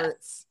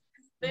shorts.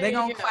 They're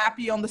going to clap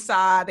you on the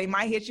side. They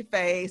might hit your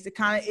face. It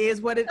kind of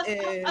is what it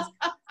is.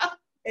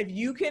 If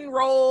you can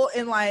roll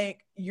and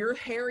like your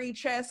hairy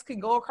chest can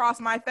go across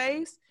my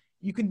face,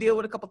 you can deal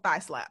with a couple thigh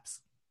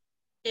slaps.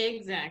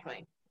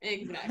 Exactly.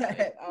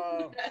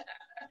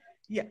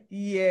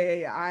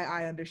 Yeah.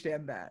 I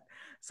understand that.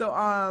 So,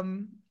 all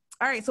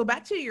right. So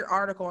back to your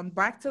article and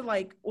back to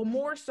like, well,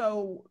 more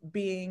so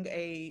being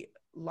a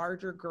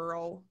larger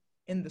girl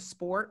in the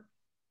sport.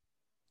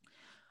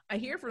 I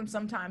hear from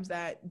sometimes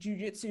that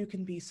jiu-jitsu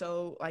can be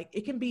so like,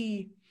 it can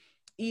be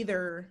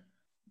either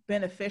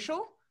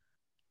beneficial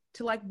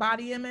to like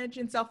body image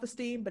and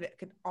self-esteem, but it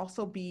could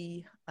also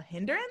be a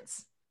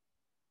hindrance.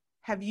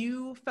 Have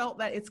you felt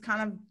that it's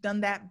kind of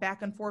done that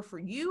back and forth for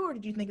you, or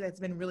did you think that's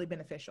been really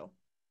beneficial?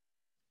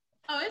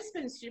 Oh, it's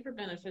been super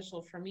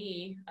beneficial for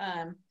me.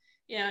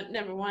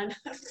 Number one,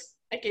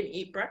 I can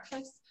eat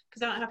breakfast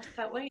because I don't have to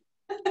cut weight.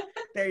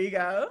 There you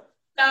go.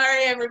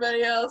 Sorry,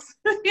 everybody else.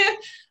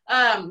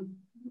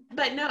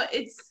 But no,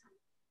 it's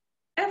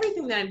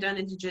everything that I've done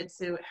in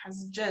jiu-jitsu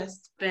has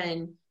just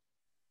been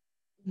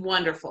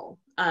wonderful.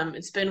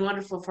 It's been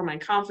wonderful for my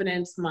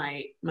confidence,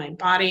 my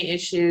body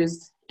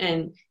issues.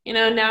 And,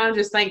 now I'm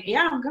just like,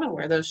 yeah, I'm going to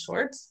wear those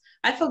shorts.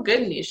 I feel good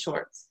in these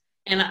shorts.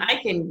 And I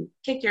can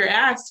kick your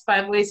ass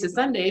 5 ways to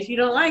Sunday if you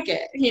don't like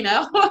it,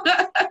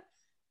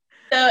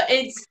 So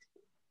it's,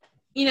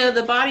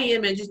 the body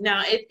image is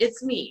now,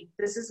 it's me.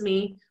 This is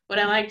me. Would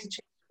I like to change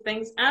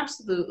things?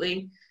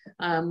 Absolutely.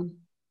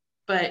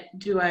 But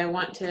do I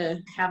want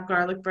to have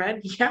garlic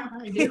bread? Yeah,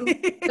 I do.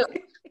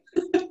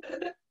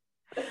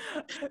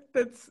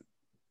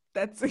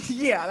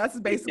 That's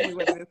basically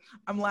what it is.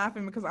 I'm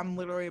laughing because I'm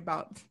literally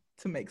about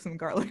to make some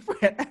garlic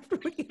bread after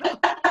we get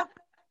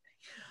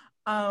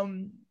off.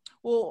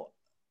 Well,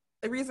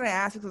 the reason I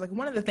ask is like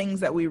one of the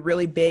things that we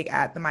really big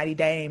at the Mighty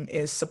Dame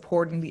is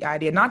supporting the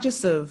idea, not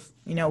just of,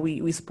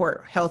 we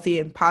support healthy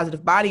and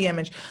positive body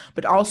image,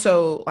 but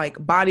also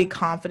like body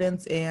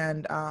confidence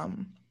and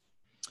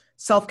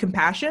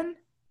self-compassion.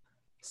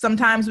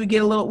 Sometimes we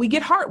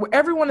get hard.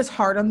 Everyone is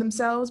hard on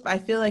themselves, but I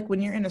feel like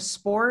when you're in a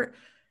sport,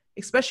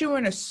 especially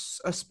when a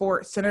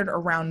sport centered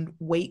around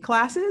weight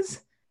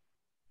classes,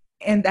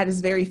 and that is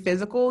very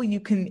physical,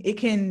 it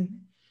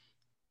can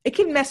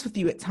mess with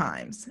you at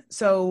times.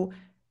 So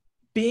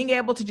being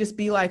able to just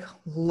be like,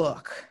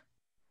 look,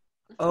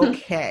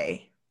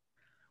 okay,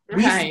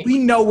 Right. we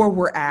know where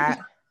we're at.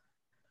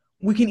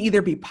 We can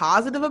either be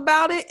positive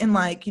about it and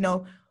like,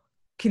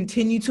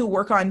 continue to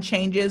work on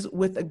changes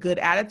with a good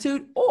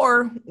attitude,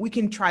 or we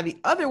can try the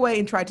other way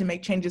and try to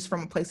make changes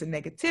from a place of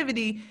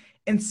negativity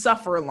and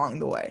suffer along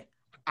the way.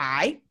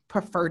 I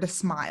prefer to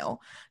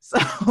smile.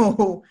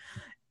 So,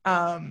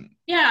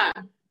 Yeah.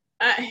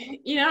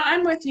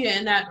 I'm with you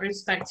in that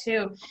respect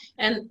too.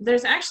 And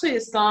there's actually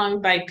a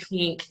song by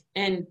Pink,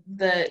 and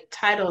the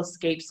title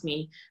escapes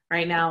me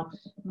right now.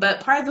 But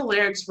part of the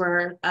lyrics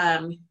were,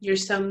 "You're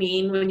so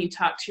mean when you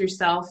talk to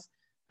yourself.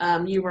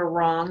 You were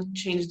wrong.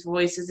 Change the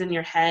voices in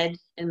your head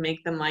and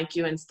make them like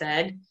you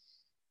instead."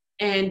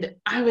 And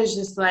I was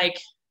just like,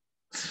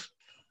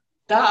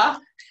 duh.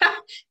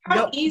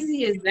 How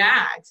easy is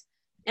that?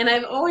 And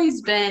I've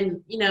always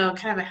been,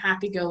 kind of a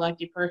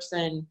happy-go-lucky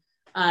person.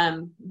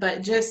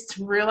 But just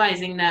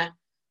realizing that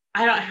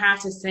I don't have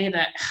to say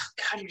that, oh,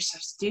 God, you're so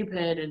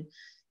stupid, and,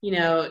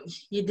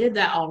 you did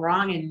that all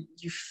wrong and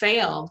you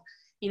failed.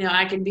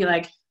 I can be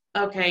like,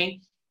 okay,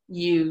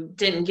 you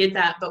didn't get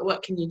that, but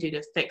what can you do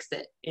to fix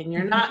it? And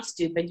you're not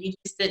stupid. You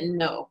just didn't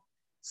know.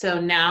 So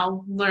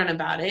now learn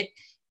about it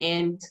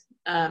and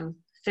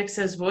fix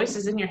those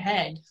voices in your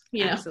head.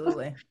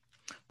 Absolutely.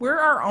 We're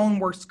our own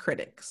worst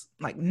critics.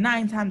 Like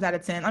 9 times out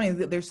of 10. I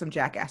mean, there's some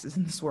jackasses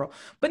in this world,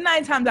 but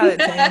 9 times out of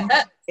 10,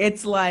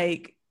 it's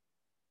like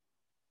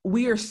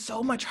we are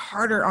so much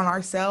harder on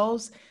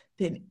ourselves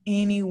than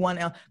anyone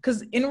else.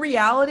 Because in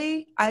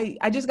reality,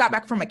 I just got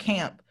back from a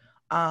camp.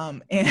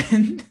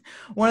 And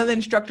one of the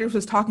instructors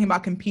was talking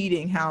about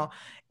competing, how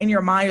in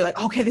your mind, you're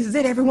like, okay, this is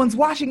it. Everyone's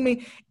watching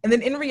me. And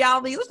then in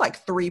reality, there's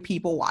like 3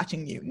 people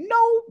watching you.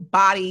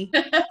 Nobody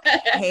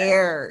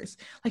cares.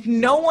 Like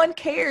no one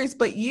cares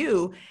but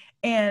you.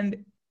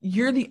 And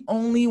you're the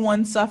only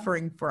one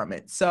suffering from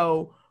it.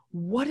 So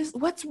what is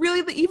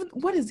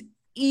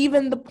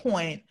even the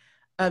point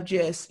of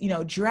just,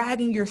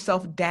 dragging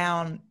yourself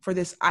down for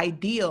this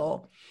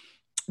ideal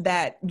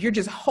that you're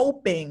just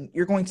hoping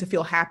you're going to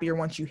feel happier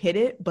once you hit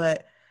it.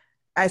 But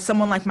as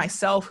someone like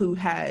myself who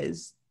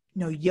has,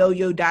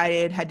 yo-yo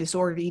dieted, had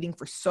disordered eating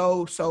for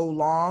so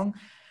long,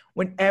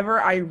 whenever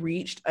I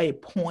reached a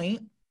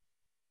point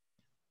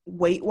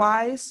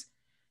weight-wise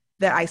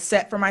that I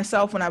set for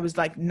myself when I was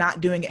like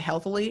not doing it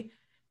healthily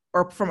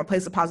or from a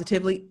place of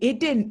positivity, it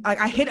didn't, like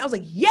I hit it, I was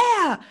like,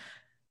 yeah.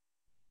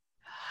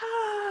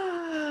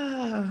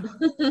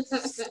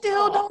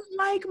 Still don't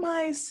like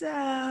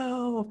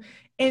myself.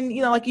 And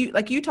like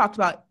you talked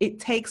about, it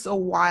takes a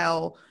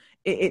while.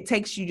 It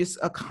takes you just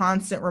a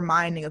constant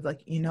reminding of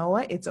like, you know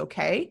what, it's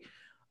okay.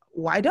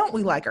 Why don't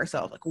we like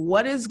ourselves? Like,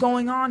 what is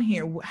going on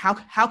here?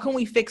 How can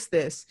we fix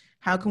this?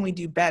 How can we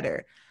do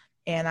better?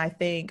 And I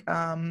think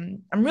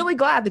I'm really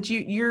glad that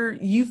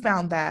you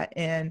found that,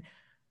 and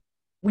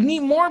we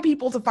need more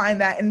people to find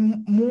that,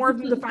 and more of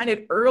them to find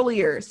it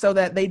earlier, so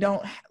that they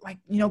don't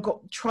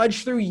go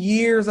trudge through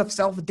years of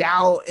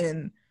self-doubt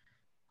and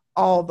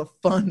all the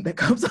fun that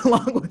comes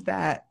along with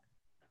that.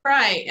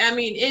 Right. I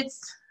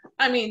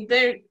mean,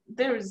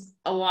 there's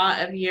a lot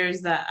of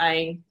years that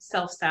I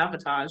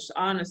self-sabotaged,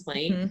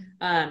 honestly.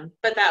 Mm-hmm.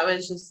 But that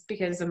was just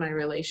because of my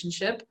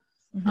relationship.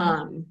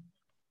 Mm-hmm.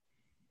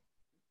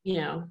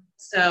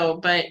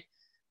 But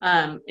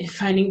in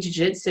finding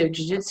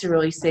jiu-jitsu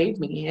really saved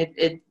me.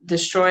 It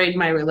destroyed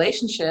my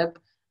relationship,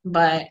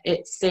 but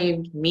it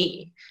saved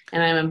me.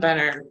 And I'm a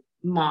better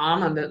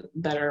mom, I'm a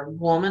better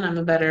woman, I'm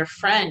a better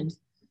friend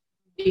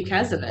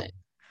because of it.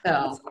 So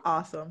that's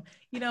awesome.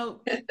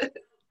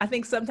 I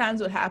think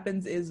sometimes what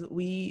happens is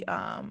we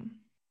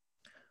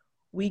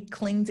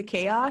cling to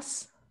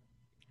chaos.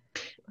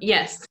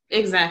 Yes,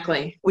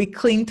 exactly. We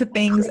cling to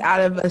things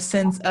out of a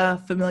sense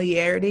of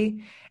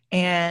familiarity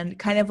and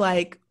kind of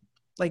like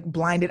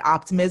blinded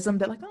optimism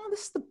that like, oh,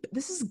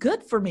 this is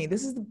good for me.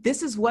 This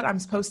is what I'm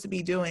supposed to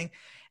be doing.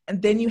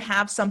 And then you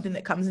have something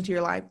that comes into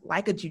your life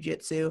like a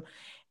jiu-jitsu,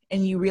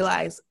 and you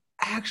realize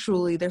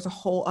actually there's a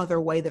whole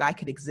other way that I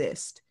could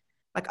exist,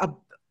 like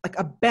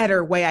a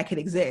better way I could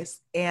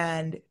exist.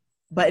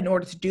 But in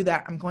order to do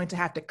that, I'm going to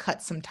have to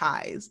cut some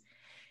ties.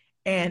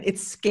 And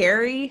it's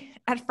scary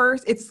at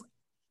first. It's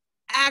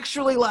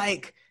actually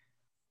like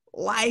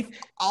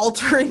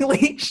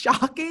life-alteringly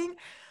shocking.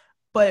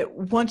 But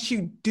once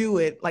you do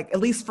it, like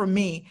at least for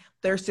me,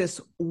 there's this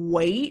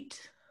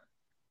weight,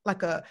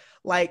 like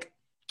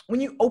when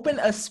you open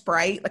a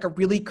Sprite, like a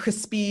really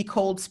crispy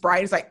cold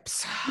Sprite, it's like,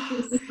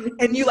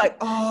 and you like,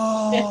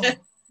 oh, you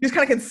just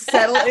kind of can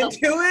settle into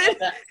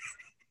it.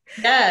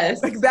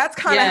 Yes. Like that's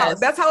kind of Yes.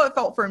 that's how it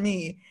felt for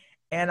me.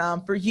 And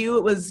for you,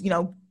 it was,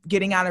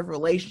 getting out of a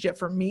relationship.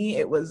 For me,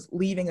 it was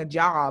leaving a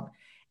job.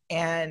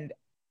 And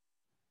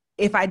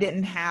if I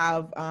didn't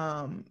have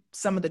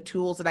some of the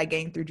tools that I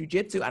gained through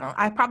jujitsu,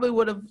 I probably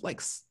would have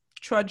like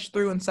trudged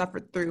through and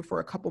suffered through for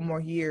a couple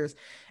more years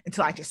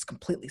until I just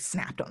completely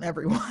snapped on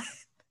everyone.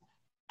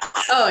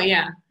 Oh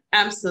yeah,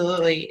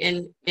 absolutely.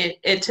 And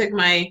it took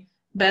my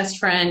best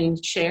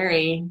friend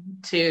Sherry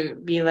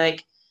to be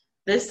like,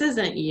 this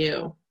isn't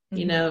you.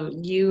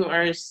 You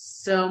are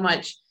so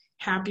much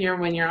happier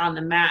when you're on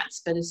the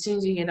mats, but as soon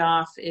as you get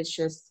off, it's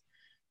just,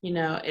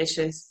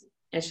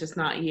 it's just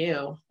not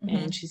you. Mm-hmm.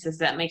 And she says,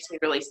 that makes me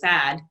really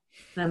sad.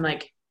 And I'm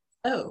like,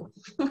 oh,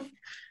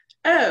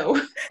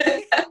 oh.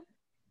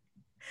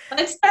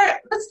 Let's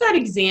start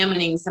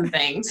examining some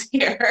things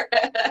here.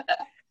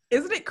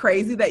 Isn't it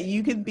crazy that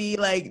you could be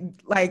like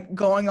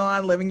going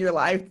on living your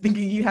life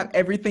thinking you have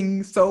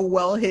everything so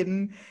well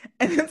hidden,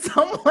 and then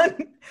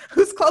someone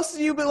who's close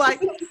to you be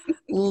like,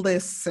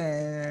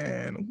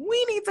 listen,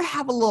 we need to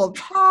have a little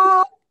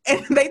talk,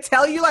 and they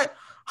tell you like,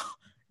 oh,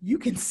 you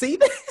can see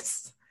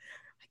this?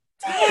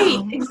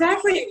 Right,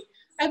 exactly.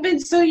 I've been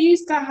so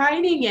used to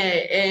hiding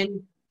it,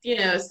 and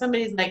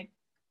somebody's like,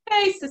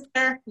 hey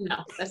sister,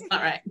 no, that's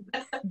not right.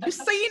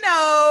 Just so you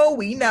know,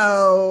 we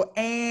know.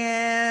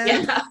 And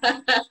yeah.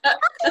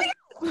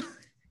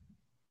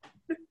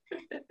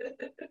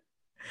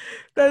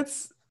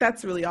 that's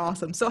really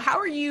awesome. So how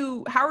are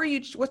you,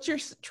 what's your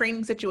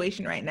training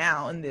situation right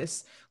now in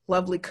this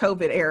lovely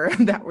COVID era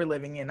that we're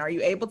living in? Are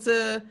you able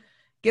to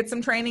get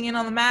some training in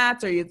on the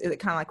mats, or is it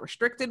kind of like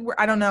restricted?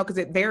 I don't know, because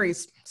it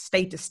varies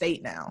state to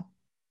state now.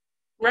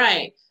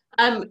 Right.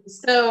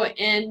 So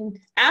in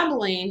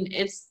Abilene,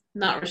 it's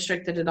not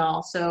restricted at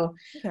all. So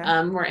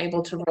we're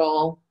able to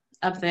roll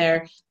up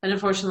there. But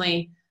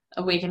unfortunately,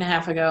 a week and a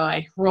half ago,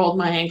 I rolled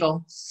my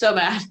ankle so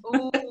bad.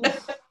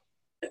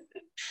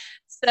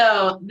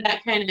 So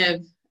that kind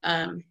of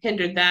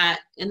hindered that.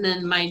 And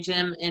then my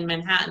gym in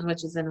Manhattan,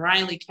 which is in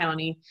Riley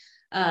County,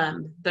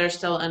 they're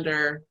still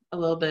under a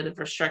little bit of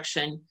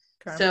restriction.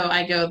 Okay. So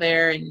I go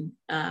there and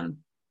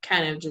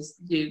kind of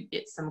just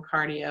get some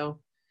cardio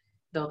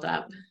built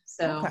up.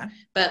 So,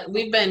 but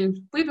we've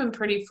been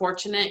pretty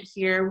fortunate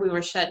here. We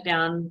were shut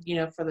down,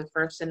 for the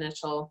first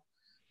initial.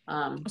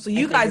 So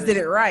you guys did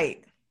it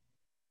right.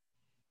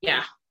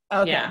 Yeah.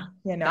 Okay.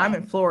 Yeah. No, I'm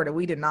in Florida.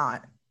 We did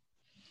not.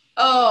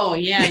 Oh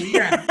yeah,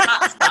 you're in a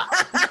hot spot.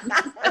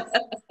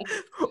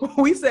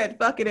 We said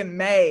fuck it in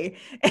May,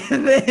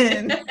 and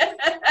then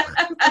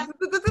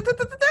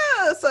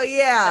so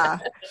yeah.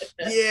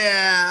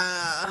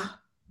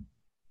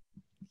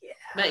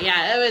 But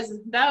yeah,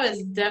 that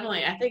was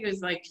definitely, I think it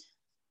was like,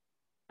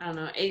 I don't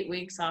know, 8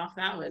 weeks off.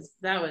 That was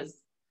bad.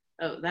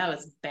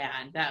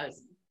 That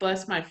was,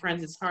 bless my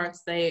friends'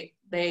 hearts. They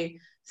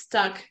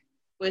stuck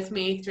with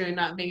me through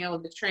not being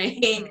able to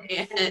train.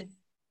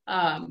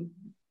 And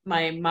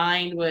my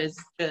mind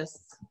was just,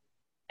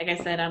 like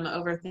I said, I'm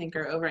an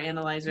overthinker,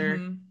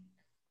 overanalyzer,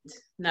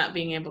 not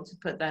being able to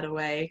put that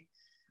away.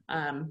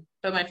 But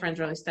my friends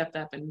really stepped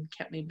up and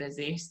kept me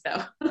busy.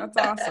 So that's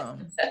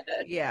awesome.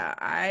 Yeah,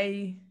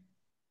 I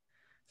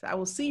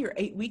will see your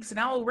 8 weeks and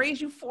I will raise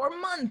you 4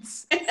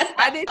 months.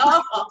 I didn't.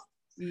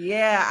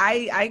 Yeah,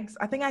 I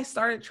think I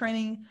started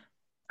training.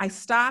 I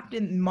stopped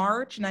in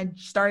March and I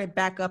started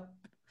back up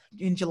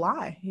in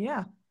July.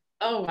 Yeah.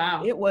 Oh,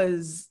 wow. It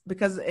was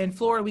because in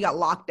Florida, we got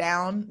locked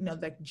down.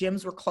 The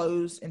gyms were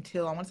closed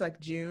until I want to say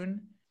like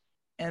June.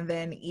 And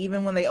then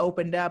even when they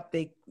opened up,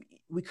 we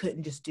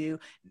couldn't just do.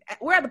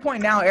 We're at the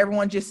point now,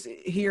 everyone just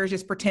here is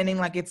just pretending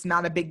like it's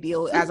not a big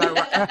deal as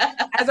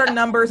our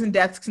numbers and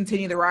deaths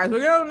continue to rise. We're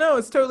like, oh no,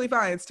 it's totally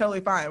fine. It's totally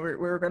fine.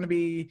 We're going to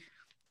be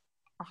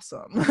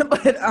awesome.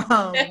 But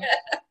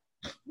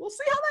we'll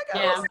see how that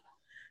goes.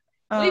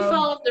 Yeah. We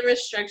followed the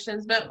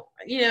restrictions, but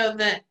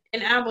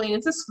in Abilene,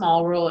 it's a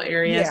small rural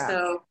area. Yeah.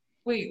 So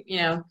we,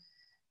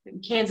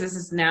 Kansas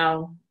is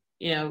now,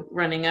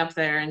 running up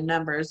there in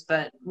numbers,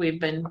 but we've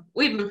been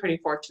pretty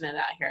fortunate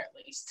out here at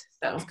least.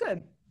 So that's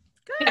good.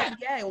 Good.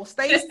 Yeah. Well,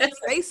 stay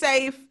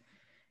safe.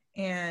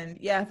 And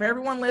yeah, for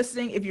everyone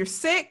listening, if you're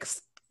sick,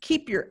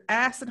 keep your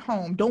ass at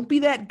home. Don't be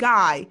that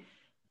guy.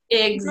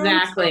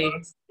 Exactly.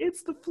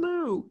 It's the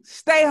flu.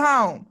 Stay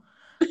home.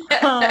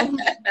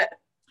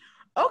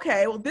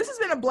 Okay. Well, this has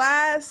been a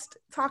blast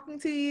talking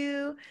to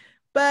you,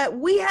 but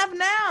we're going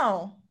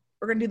to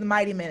do the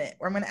Mighty Minute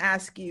where I'm going to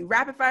ask you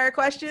rapid fire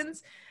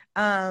questions.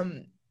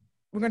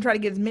 We're going to try to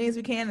get as many as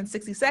we can in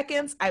 60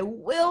 seconds. I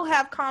will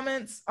have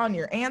comments on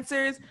your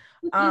answers.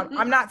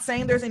 I'm not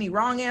saying there's any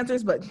wrong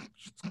answers, but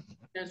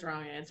there's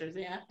wrong answers.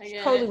 Yeah.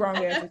 Totally wrong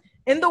answers.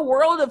 In the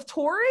world of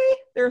Tori,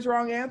 there's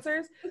wrong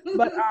answers,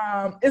 but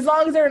as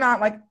long as they're not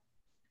like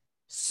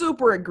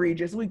super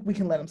egregious, we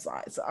can let them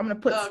slide. So I'm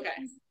going to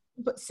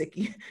put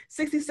 60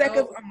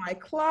 seconds on my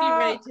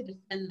clock. Be ready to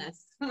defend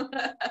this.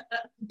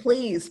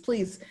 Please.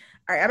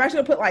 All right, I'm actually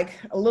going to put like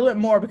a little bit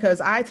more because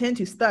I tend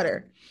to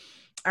stutter.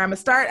 I'm going to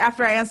start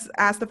after I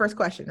ask the first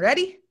question.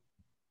 Ready?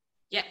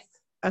 Yes.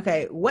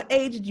 Okay. What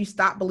age did you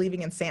stop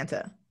believing in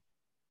Santa?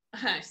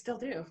 I still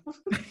do.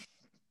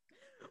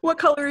 What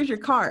color is your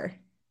car?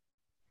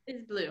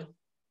 It's blue.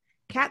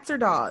 Cats or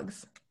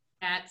dogs?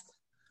 Cats.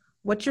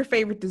 What's your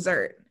favorite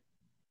dessert?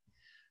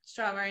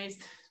 Strawberries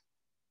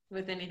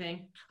with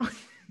anything.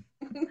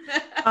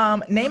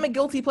 Name a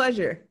guilty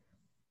pleasure.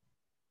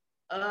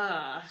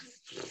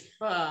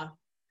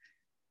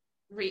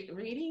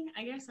 Reading,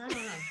 I guess. I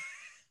don't know.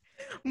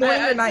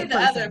 Morning or night the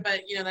person? other,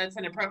 but that's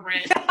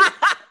inappropriate.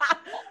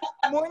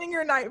 Morning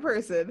or night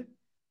person?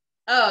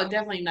 Oh,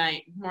 definitely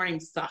night.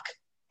 Mornings suck.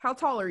 How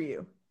tall are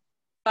you?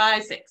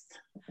 5'6".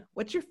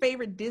 What's your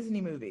favorite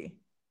Disney movie?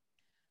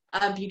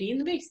 Beauty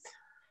and the Beast.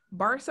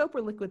 Bar soap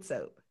or liquid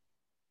soap?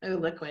 Oh,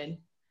 liquid.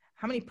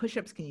 How many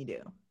push-ups can you do?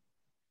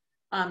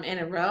 In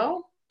a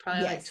row,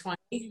 probably like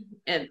 20.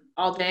 And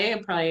all day,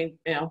 probably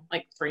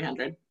like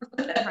 300.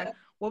 Okay.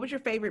 What was your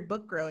favorite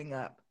book growing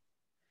up?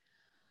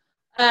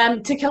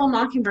 To Kill a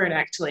Mockingbird,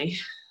 actually.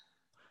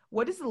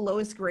 What is the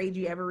lowest grade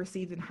you ever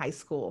received in high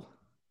school?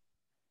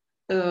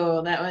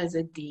 Oh, that was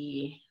a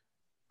D.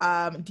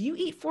 Do you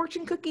eat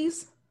fortune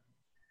cookies?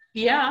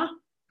 Yeah.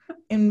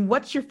 And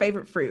what's your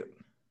favorite fruit?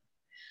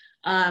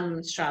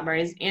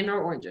 Strawberries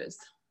and/or oranges.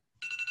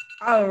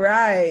 All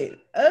right.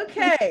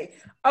 Okay.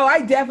 Oh,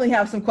 I definitely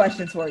have some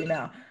questions for you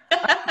now.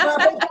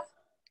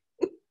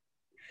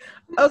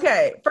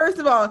 Okay. First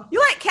of all, you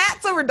like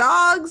cats over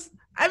dogs?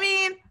 I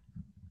mean,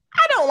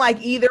 I don't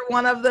like either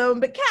one of them,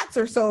 but cats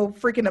are so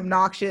freaking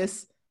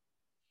obnoxious.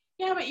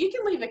 Yeah, but you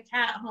can leave a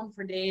cat home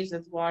for days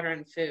with water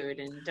and food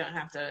and don't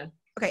have to.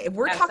 Okay, if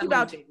we're talking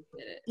about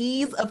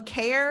ease of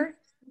care,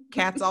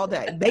 cats all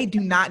day. They do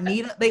not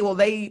need it.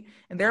 They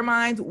in their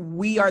minds,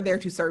 we are there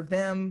to serve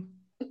them.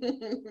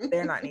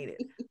 They're not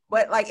needed.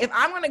 But like if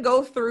I'm gonna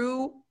go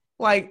through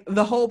like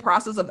the whole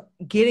process of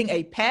getting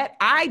a pet,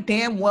 I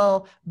damn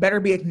well better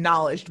be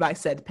acknowledged by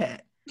said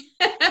pet.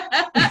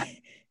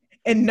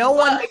 And no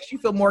one makes you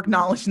feel more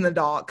acknowledged than the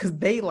dog because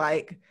they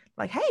like,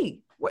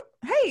 hey, where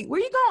are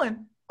you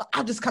going?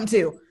 I'll just come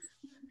too.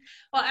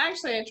 Well,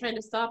 actually, I tried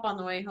to stop on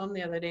the way home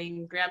the other day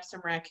and grab some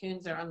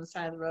raccoons that are on the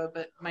side of the road,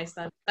 but my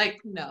son,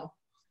 no.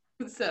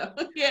 So,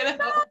 No,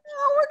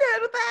 we're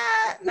good with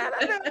that.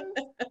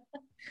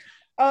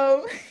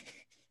 No.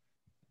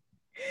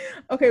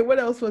 Okay, what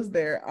else was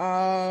there?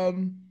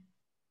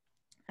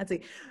 Let's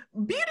see.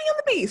 Beauty and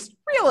the Beast,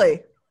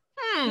 really?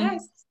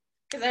 Yes,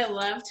 because I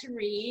love to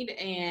read,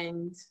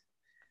 and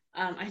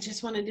I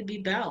just wanted to be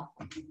Belle.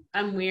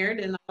 I'm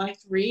weird, and I like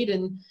to read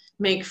and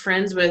make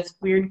friends with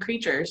weird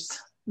creatures.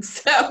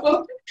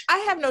 So I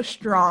have no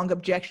strong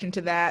objection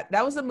to that.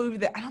 That was a movie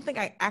that I don't think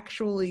I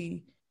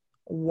actually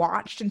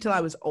watched until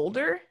I was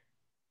older.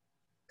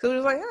 So it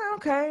was like, oh,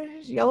 okay,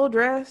 yellow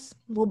dress,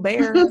 little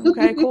bear.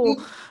 Okay,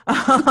 cool.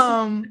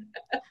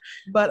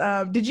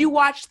 But did you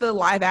watch the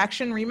live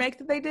action remake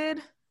that they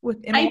did with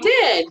Emma? I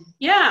did.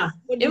 Yeah,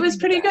 it was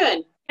pretty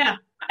good. Yeah,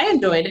 I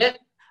enjoyed it.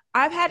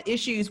 I've had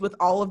issues with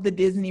all of the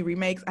Disney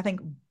remakes, I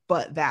think,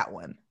 but that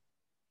one.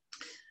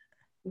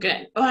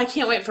 Good. Oh, I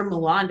can't wait for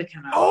Mulan to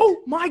come out.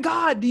 Oh my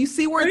God. Do you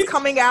see where it's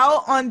coming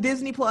out on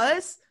Disney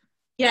Plus?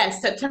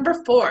 Yes,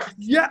 September 4th.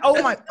 Yeah.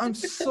 Oh my, I'm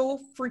so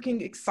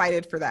freaking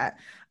excited for that.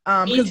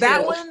 Because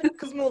that one,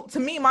 because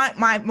to me,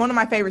 my one of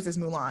my favorites is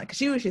Mulan, because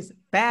she was just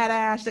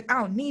badass. She's like, I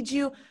don't need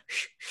you.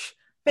 Shh, shh.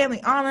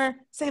 Family honor,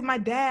 save my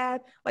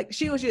dad. Like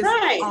she was just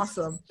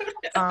awesome.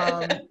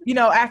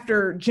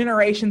 After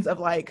generations of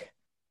like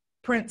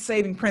Prince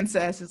saving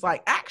princess is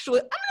like, actually,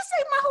 I'm gonna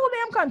save my whole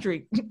damn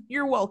country.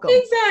 You're welcome.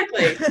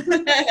 Exactly.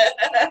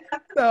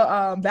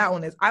 So that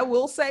one is. I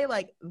will say,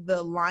 like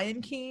the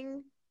Lion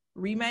King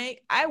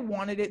remake, I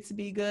wanted it to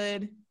be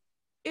good.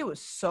 It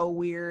was so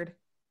weird.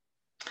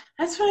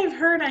 That's what I've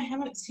heard. I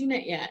haven't seen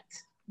it yet.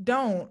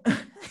 Don't.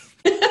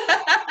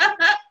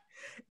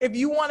 If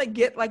you want to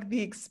get like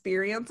the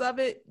experience of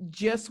it,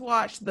 just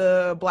watch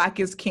the Black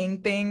is King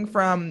thing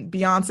from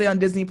Beyonce on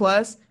Disney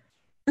Plus.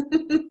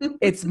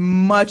 It's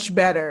much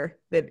better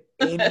than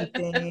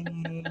anything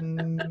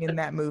in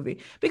that movie,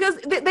 because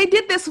they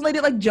did this when they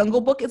did like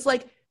Jungle Book. It's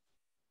like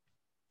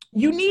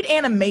you need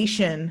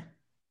animation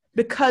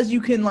because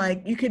you can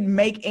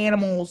make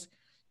animals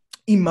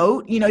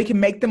emote. You can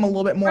make them a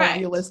little bit more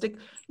realistic.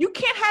 You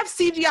can't have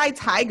CGI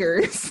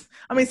tigers.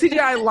 I mean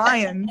CGI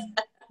lions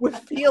with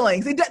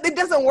feelings. It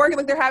doesn't work.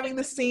 Like they're having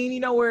the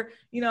scene, where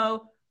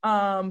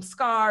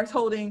Scar's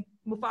holding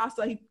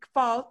Mufasa. He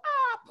falls.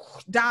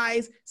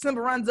 Dies.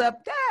 Simba runs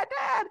up,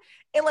 dad,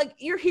 and like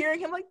you're hearing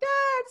him like,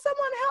 dad,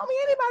 someone help me,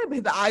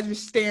 anybody, but the eyes are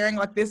staring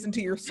like this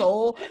into your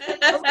soul.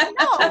 I was like,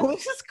 no,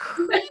 this is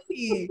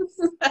creepy.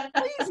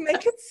 Please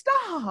make it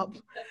stop.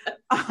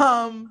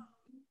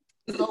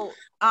 So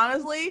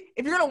honestly,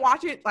 if you're gonna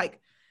watch it, like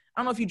I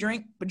don't know if you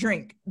drink, but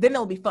drink, then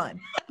it'll be fun.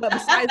 But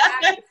besides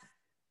that,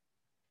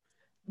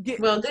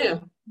 will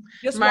do.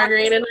 Just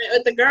margarita night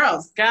with the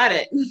girls. Got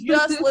it.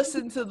 Just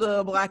listen to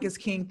the Black is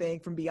King thing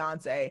from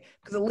Beyonce,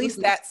 because at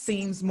least that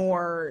seems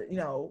more,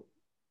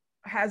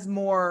 has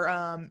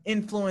more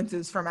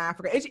influences from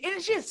Africa.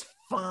 It's just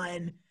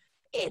fun.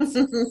 It's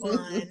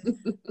fun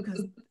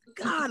because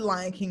God,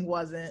 Lion King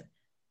wasn't.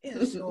 It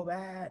was so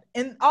bad.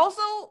 And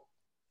also,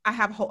 I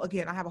have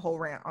a whole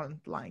rant on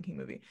the Lion King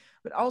movie,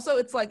 but also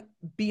it's like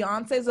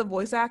Beyonce's a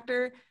voice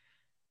actor,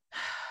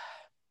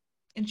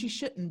 and she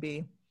shouldn't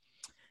be,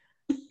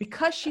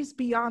 because she's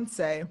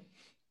Beyonce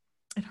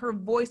and her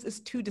voice is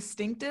too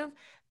distinctive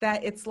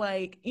that it's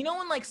like, you know,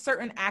 when like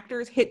certain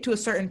actors hit to a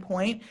certain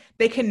point,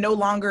 they can no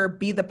longer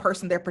be the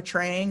person they're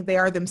portraying. They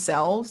are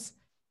themselves.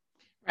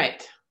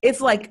 Right.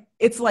 It's like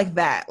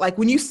that. Like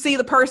when you see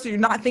the person, you're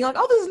not thinking like,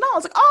 oh, this is Nala.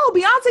 It's like, oh,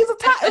 Beyonce's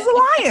is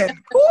a lion.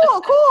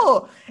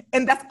 Cool.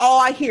 And that's all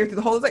I hear through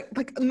the whole, it's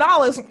like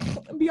Nala's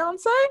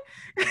Beyonce.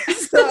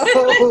 So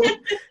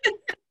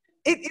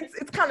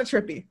it's kind of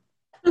trippy.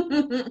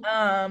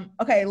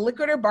 Okay,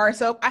 liquid or bar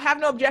soap. I have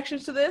no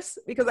objections to this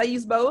because I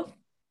use both.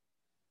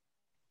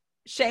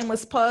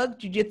 Shameless plug,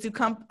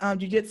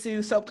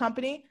 Jiu-Jitsu soap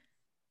company.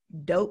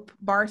 Dope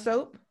bar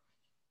soap.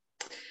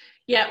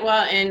 Yeah,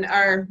 well, and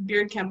our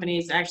beard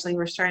companies actually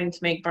were starting to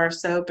make bar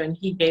soap, and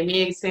he gave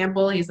me an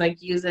example. He's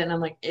like, use it, and I'm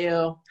like,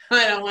 ew,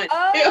 I don't want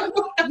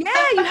to.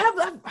 Yeah, you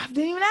have. I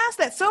didn't even ask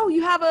that. So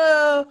you have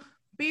a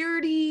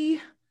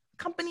beardy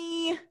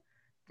company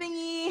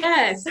thingy.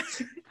 Yes.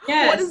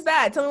 What is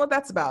that? Tell me what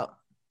that's about.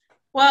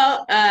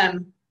 Well,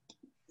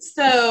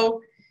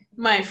 so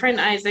my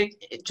friend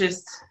Isaac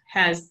just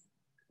has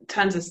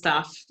tons of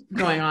stuff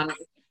going on,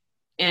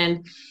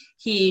 and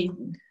he's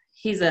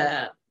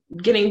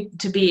getting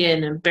to be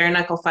in bare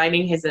knuckle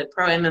fighting. He's a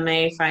pro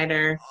MMA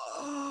fighter,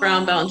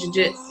 brown belt in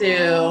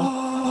jiu-jitsu,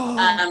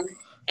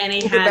 and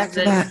he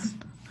has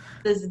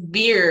this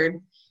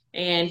beard,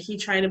 and he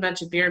tried a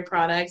bunch of beard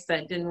products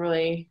that didn't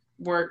really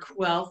work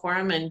well for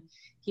him, and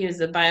he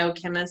was a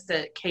biochemist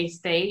at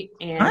K-State.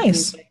 And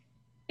nice.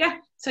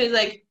 So he's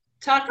like,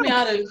 talk me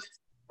out of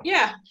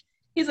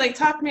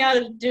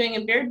doing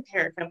a beard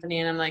care company.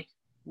 And I'm like,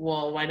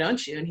 well, why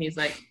don't you? And he's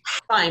like,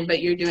 fine,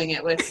 but you're doing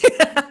it with.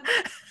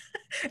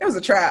 It was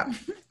a trap.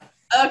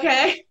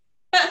 Okay.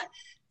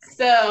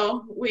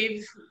 So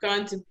we've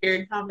gone to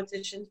beard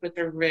competitions, which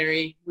are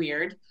very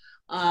weird.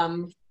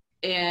 So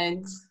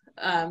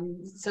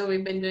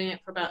we've been doing it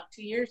for about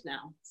 2 years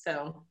now.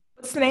 So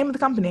what's the name of the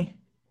company?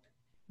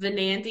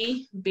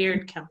 Vanandi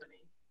Beard Company.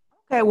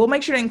 Okay, we'll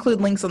make sure to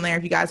include links on there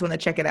if you guys want to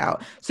check it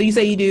out. So you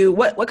say you do,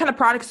 what kind of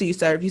products do you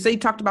serve? You say you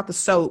talked about the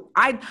soap.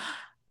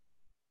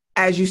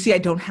 As you see, I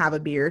don't have a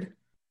beard.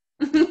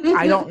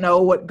 I don't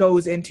know what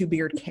goes into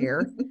beard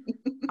care.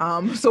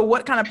 So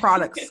what kind of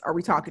products are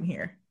we talking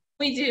here?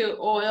 We do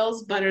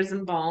oils, butters,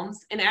 and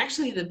balms. And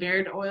actually the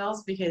beard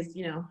oils, because,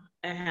 you know,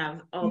 I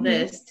have all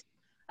this.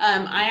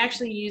 I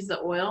actually use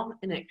the oil,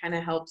 and it kind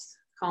of helps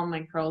calm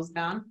my curls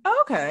down.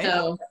 Okay.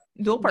 So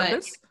dual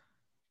purpose.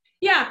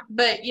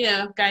 But you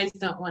know, guys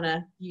don't want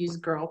to use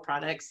girl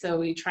products, so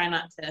we try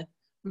not to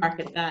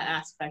market that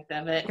aspect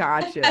of it.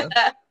 Gotcha.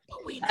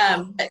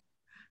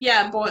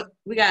 But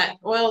we got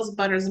oils,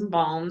 butters, and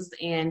balms,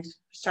 and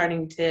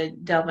starting to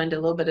delve into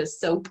a little bit of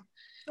soap.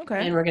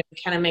 Okay. And we're going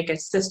to kind of make a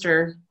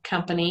sister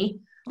company.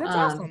 That's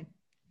awesome.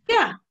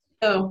 Yeah.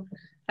 So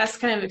that's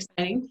kind of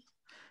exciting.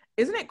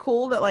 Isn't it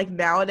cool that like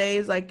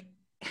nowadays, like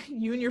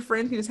you and your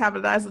friends can just have a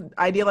nice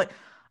idea, like,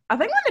 I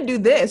think I'm going to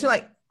do this. You're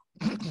like,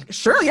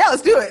 sure, yeah,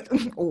 let's do it.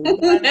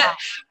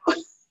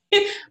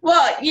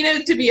 Well, you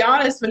know, to be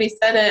honest, when he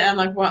said it, I'm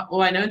like, well,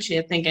 why don't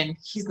you? Thinking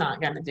he's not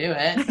going to do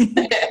it.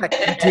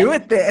 Like, do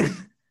it then.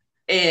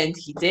 And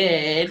he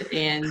did.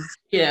 And,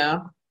 you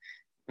know,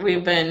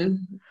 we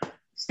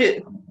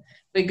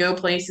go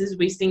places,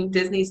 we sing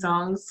Disney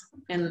songs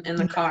in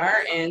the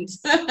car. And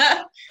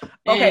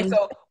okay,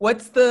 so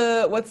what's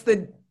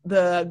the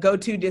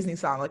go-to Disney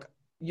song? Like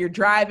you're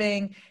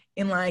driving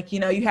and like, you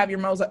know, you have your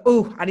mom's like,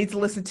 oh, I need to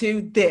listen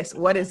to this.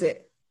 What is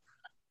it?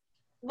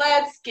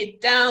 Let's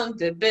get down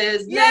to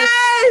business.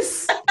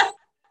 Yes!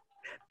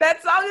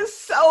 That song is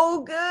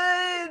so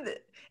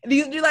good. Do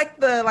you do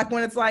like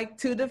when it's like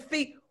to the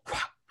feet?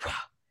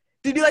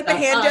 Do you do like the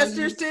hand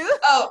gestures too?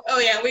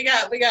 Oh yeah, we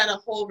got a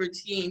whole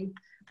routine.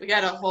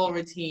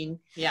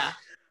 Yeah.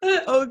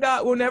 Oh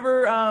God,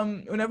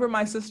 whenever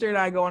my sister and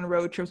I go on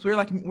road trips,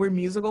 we're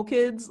musical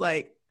kids.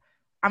 Like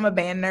I'm a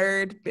band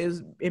nerd,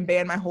 is in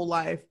band my whole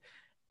life.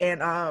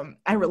 And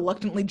I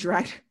reluctantly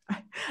dragged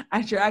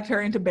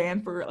her into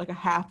band for like a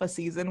half a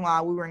season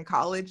while we were in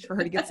college for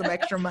her to get some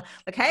extra money.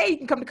 Like, hey, you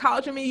can come to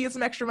college with me, get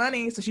some extra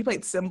money. So she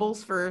played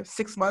cymbals for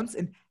 6 months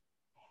and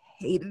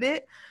hated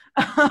it.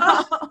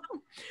 But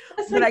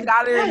I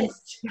got her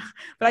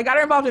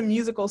involved in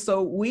musicals.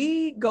 So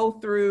we go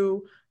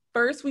through,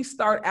 first we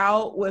start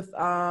out with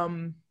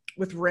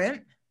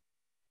Rent.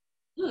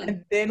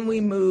 And then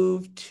we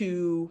move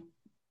to,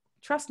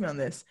 trust me on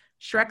this,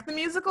 Shrek the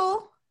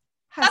Musical.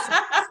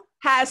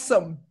 Has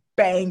some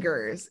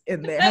bangers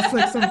in there.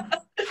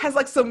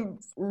 Has some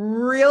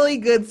really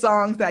good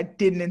songs that I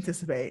didn't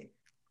anticipate.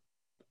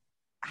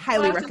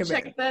 Highly recommend.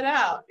 Check that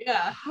out.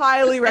 Yeah.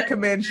 Highly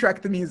recommend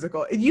Shrek the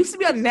Musical. It used to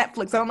be on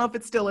Netflix. I don't know if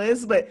it still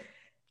is, but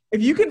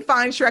if you can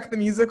find Shrek the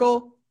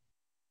Musical,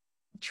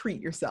 treat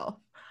yourself.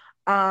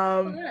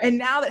 And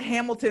now that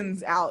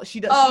Hamilton's out, she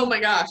does. Oh my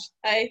gosh,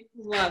 I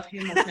love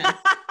Hamilton.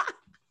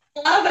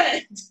 Love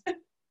it.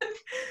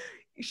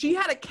 she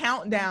had a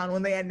countdown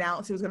when they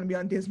announced it was going to be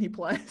on Disney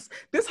Plus.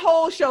 This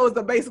whole show is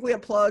basically a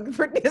plug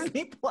for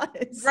Disney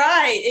Plus.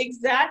 Right,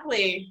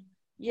 exactly.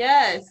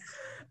 Yes.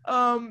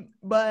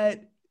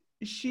 But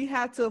she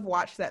had to have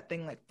watched that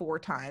thing like 4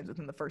 times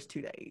within the first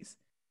 2 days.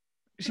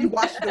 She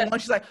watched the one,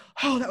 she's like,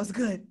 oh, that was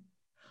good.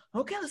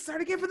 Okay, let's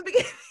start again from the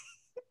beginning.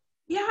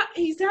 Yeah,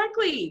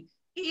 exactly.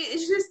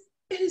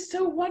 It is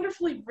so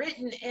wonderfully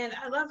written, and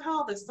I love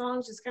how the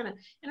songs just kind of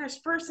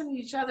intersperse into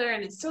each other,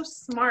 and it's so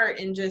smart,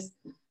 and just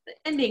the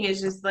ending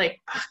is just like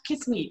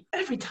gets me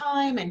every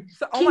time. And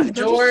so, oh my, did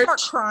you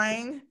start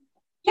crying?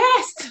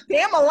 Yes.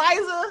 Damn,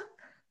 Eliza.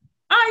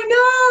 I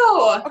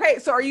know. Okay,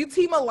 so are you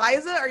Team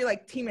Eliza or are you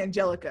like Team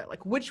Angelica?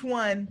 Like, which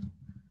one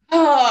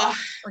are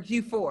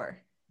you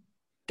for?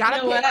 Gotta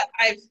you know what?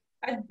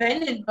 I've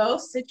been in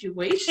both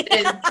situations,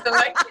 so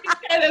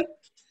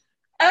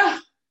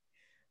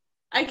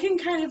I can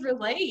kind of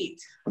relate.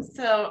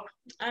 So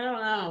I don't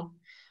know.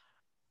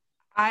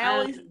 I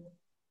always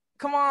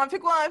come on,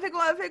 pick one. I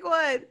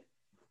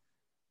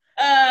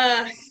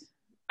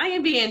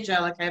can be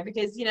Angelica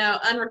because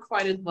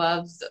unrequited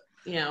love. So,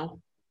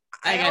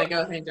 I gotta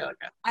go with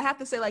Angelica. I have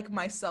to say, like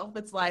myself,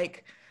 it's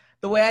like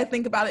the way I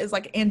think about it is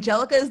like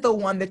Angelica is the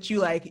one that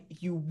you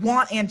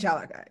want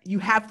Angelica. You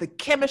have the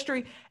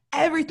chemistry.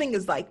 Everything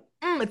is like,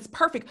 it's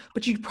perfect,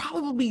 but you'd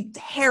probably be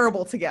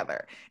terrible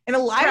together. And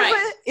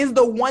Eliza is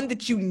the one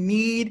that you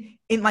need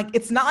in, like,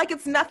 it's not like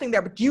it's nothing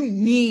there, but you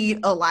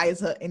need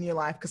Eliza in your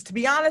life. Because to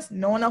be honest,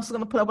 no one else is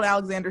going to put up with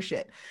Alexander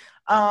shit.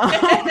 So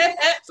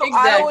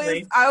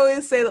exactly. I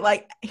always say that,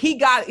 like, he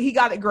got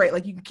it great.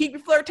 Like, you can keep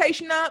your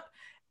flirtation up.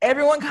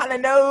 Everyone kind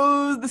of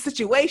knows the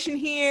situation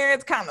here.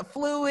 It's kind of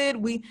fluid.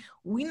 We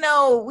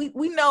know,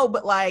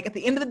 but like at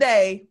the end of the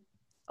day,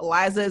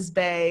 Eliza is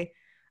bae.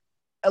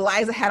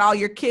 Eliza had all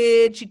your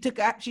kids. She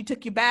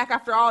took you back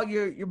after all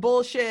your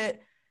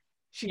bullshit.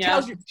 She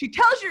tells your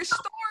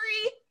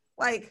story.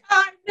 Like,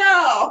 I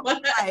know.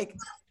 Like,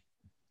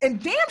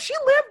 and damn, she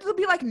lived to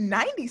be like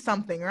 90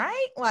 something,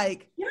 right?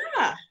 Like,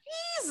 yeah.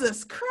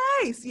 Jesus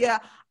Christ. Yeah.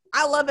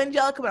 I love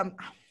Angelica, but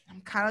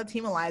I'm kind of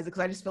Team Eliza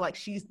because I just feel like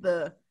she was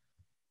the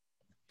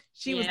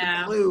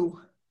glue.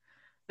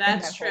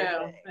 That's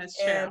true. That's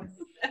true.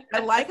 I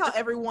like how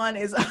everyone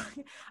is.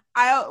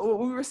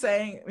 We were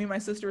saying, me and my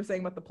sister were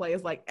saying about the play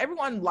is like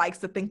everyone likes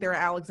to think they're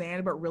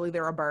Alexander, but really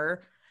they're a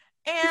Burr.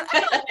 And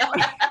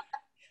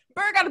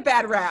Burr got a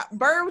bad rap.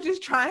 Burr was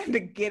just trying to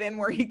get in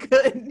where he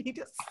could. And he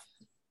just.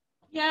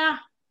 Yeah.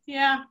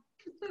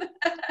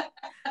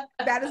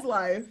 That is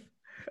life.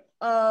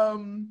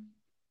 And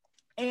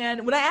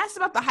when I asked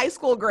about the high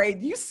school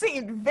grade, you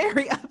seemed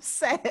very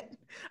upset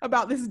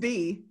about this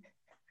D.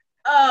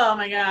 Oh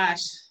my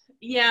gosh.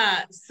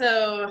 Yeah.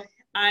 So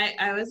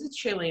I was a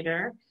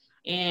cheerleader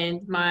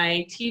and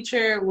my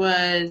teacher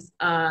was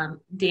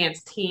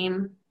dance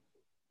team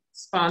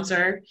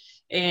sponsor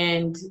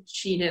and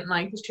she didn't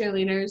like the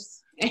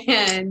cheerleaders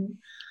and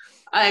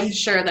I'm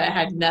sure that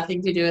had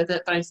nothing to do with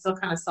it, but I'm still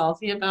kind of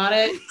salty about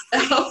it.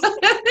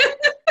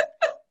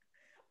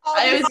 All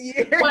these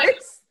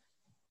years.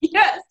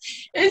 Yes,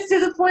 it's to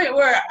the point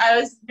where I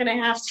was gonna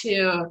have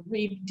to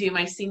redo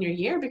my senior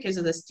year because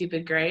of the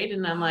stupid grade,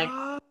 and I'm like,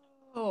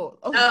 so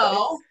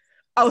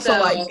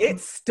like it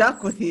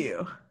stuck with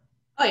you.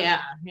 Oh yeah.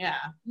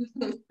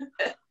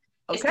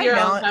 I see her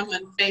all the time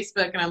on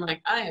Facebook, and I'm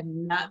like, I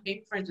am not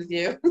being friends with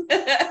you.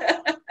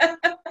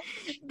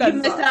 You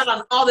missed out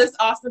on all this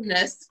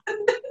awesomeness.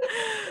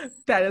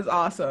 That is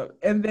awesome.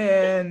 And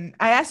then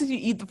I asked if you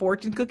eat the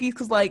fortune cookies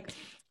because, like,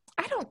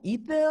 I don't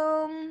eat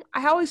them.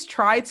 I always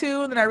try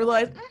to, and then I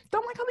realize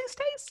don't like how these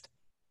taste.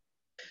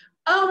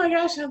 Oh my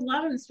gosh, I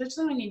love them,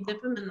 especially when you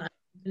dip them in the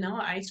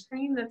vanilla ice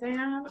cream that they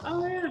have.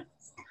 Oh yeah,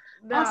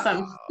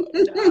 awesome.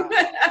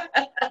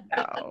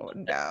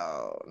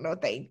 No,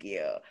 thank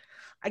you.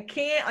 I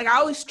can't. Like, I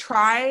always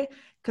try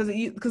because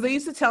they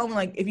used to tell me,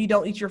 like, if you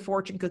don't eat your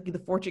fortune cookie, the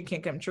fortune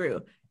can't come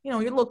true. Your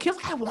little kid's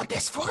like, I want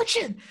this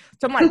fortune.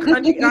 So I'm like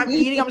crunching and I'm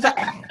eating. I'm just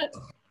like.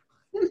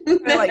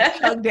 I like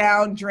chug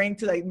down, drink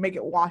to like make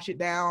it wash it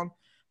down.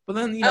 But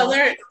then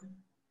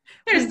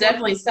there's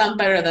definitely some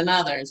better than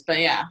others, but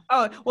yeah.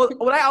 Oh well,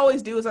 what I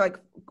always do is I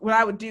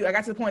got to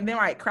the point then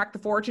where I cracked the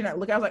fortune. I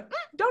was like,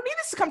 don't need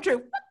this to come true.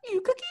 Fuck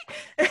you, cookie.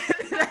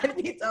 And I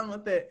be done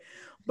with it.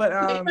 But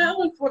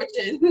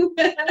fortune.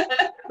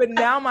 But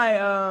now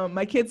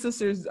my kid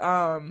sister's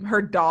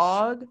her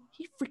dog,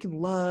 he freaking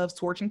loves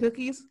fortune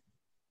cookies.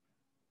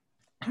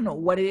 I don't know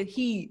what it is.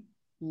 He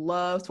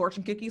loves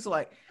fortune cookies. So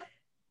like.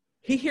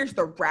 He hears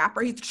the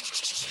wrapper.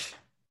 He's,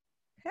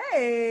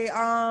 hey,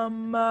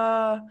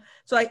 so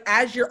like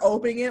as you're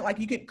opening it, like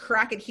you could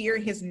crack it here.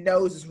 And his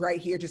nose is right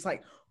here, just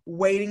like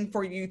waiting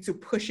for you to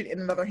push it in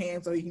another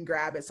hand so you can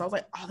grab it. So I was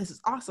like, oh, this is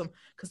awesome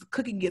because the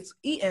cookie gets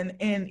eaten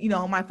and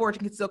my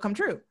fortune can still come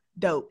true.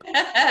 Dope.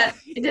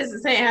 It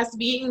doesn't say it has to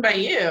be eaten by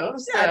you.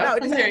 So yeah, no,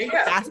 it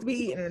has to be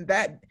eaten. And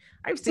that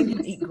I've seen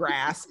him eat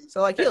grass.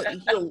 So like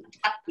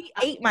he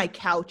ate my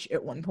couch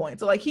at one point.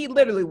 So like he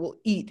literally will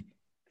eat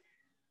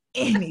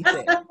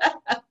anything.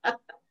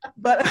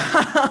 But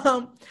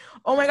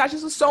Oh my gosh,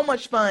 this was so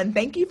much fun.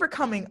 Thank you for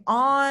coming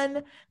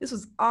on. This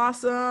was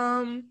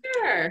awesome.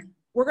 Sure.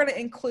 We're going to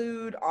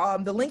include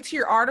the link to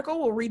your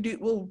article.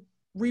 We'll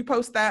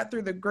repost that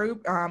through the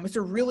group. It's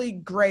a really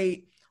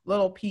great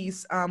little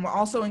piece. We'll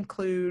also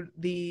include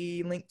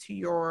the link to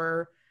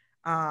your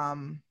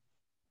to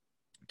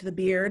the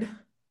beard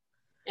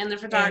and the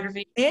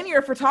photography and you're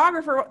a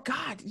photographer.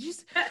 God,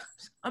 just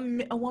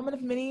a woman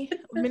of many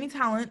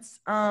talents.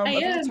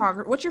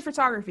 What's your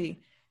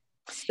photography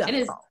stuff?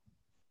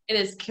 It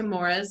is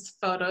Kimura's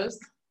photos.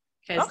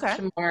 Okay.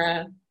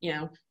 Kimura,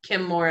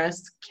 Kim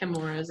Morris.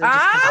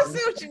 I see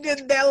what you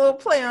did. That little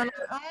play on it.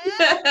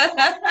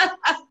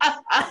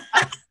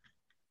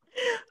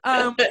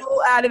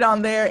 We'll add it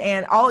on there,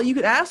 and you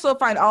can also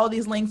find all of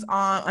these links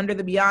under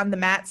the Beyond the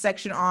Mat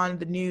section on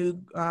the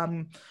new.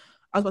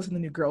 I was about to say the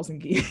new Girls and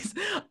Geese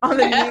on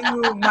the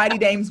new Mighty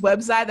Dames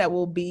website that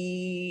will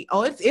be,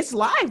 it's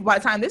live by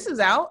the time this is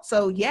out.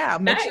 So yeah,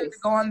 make sure to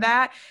go on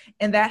that.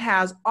 And that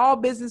has all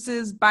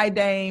businesses by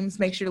Dames.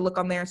 Make sure to look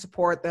on there and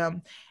support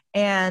them.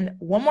 And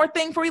one more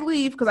thing before we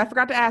leave, because I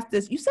forgot to ask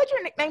this. You said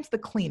your nickname's The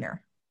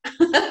Cleaner.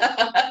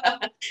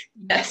 Yes.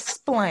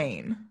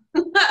 Explain.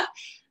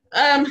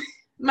 My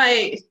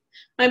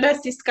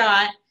bestie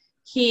Scott,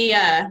 he,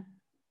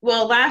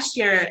 last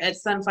year at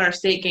Sunflower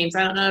State Games,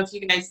 I don't know if you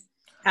guys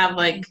have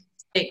like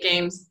state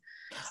games.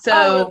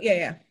 So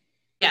yeah.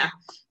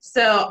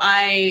 So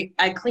I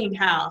cleaned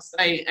house.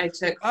 I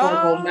took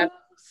 4 gold medals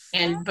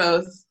and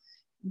both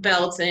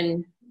belts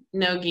in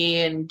no-gi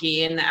and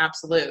gi in the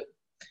absolute.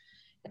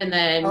 And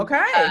then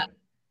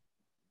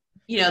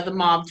the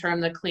mob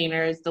term, the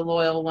cleaner, is the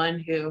loyal one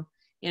who,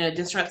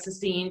 disrupts the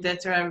scene,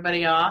 that throw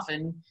everybody off,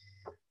 and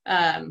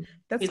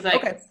he's like,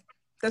 okay.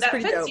 That's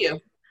pretty fits dope. You.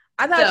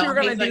 I thought you were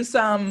gonna do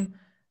some,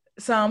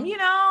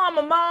 I'm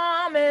a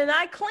mom and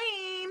I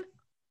clean.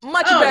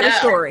 Much better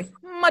story.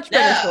 I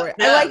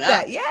like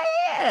that.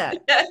 Yeah.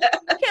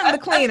 Kim the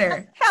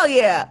Cleaner. Hell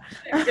yeah.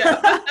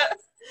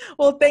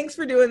 Well, thanks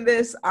for doing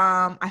this.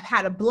 I've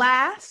had a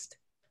blast.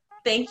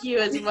 Thank you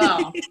as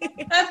well.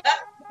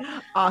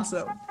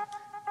 Awesome.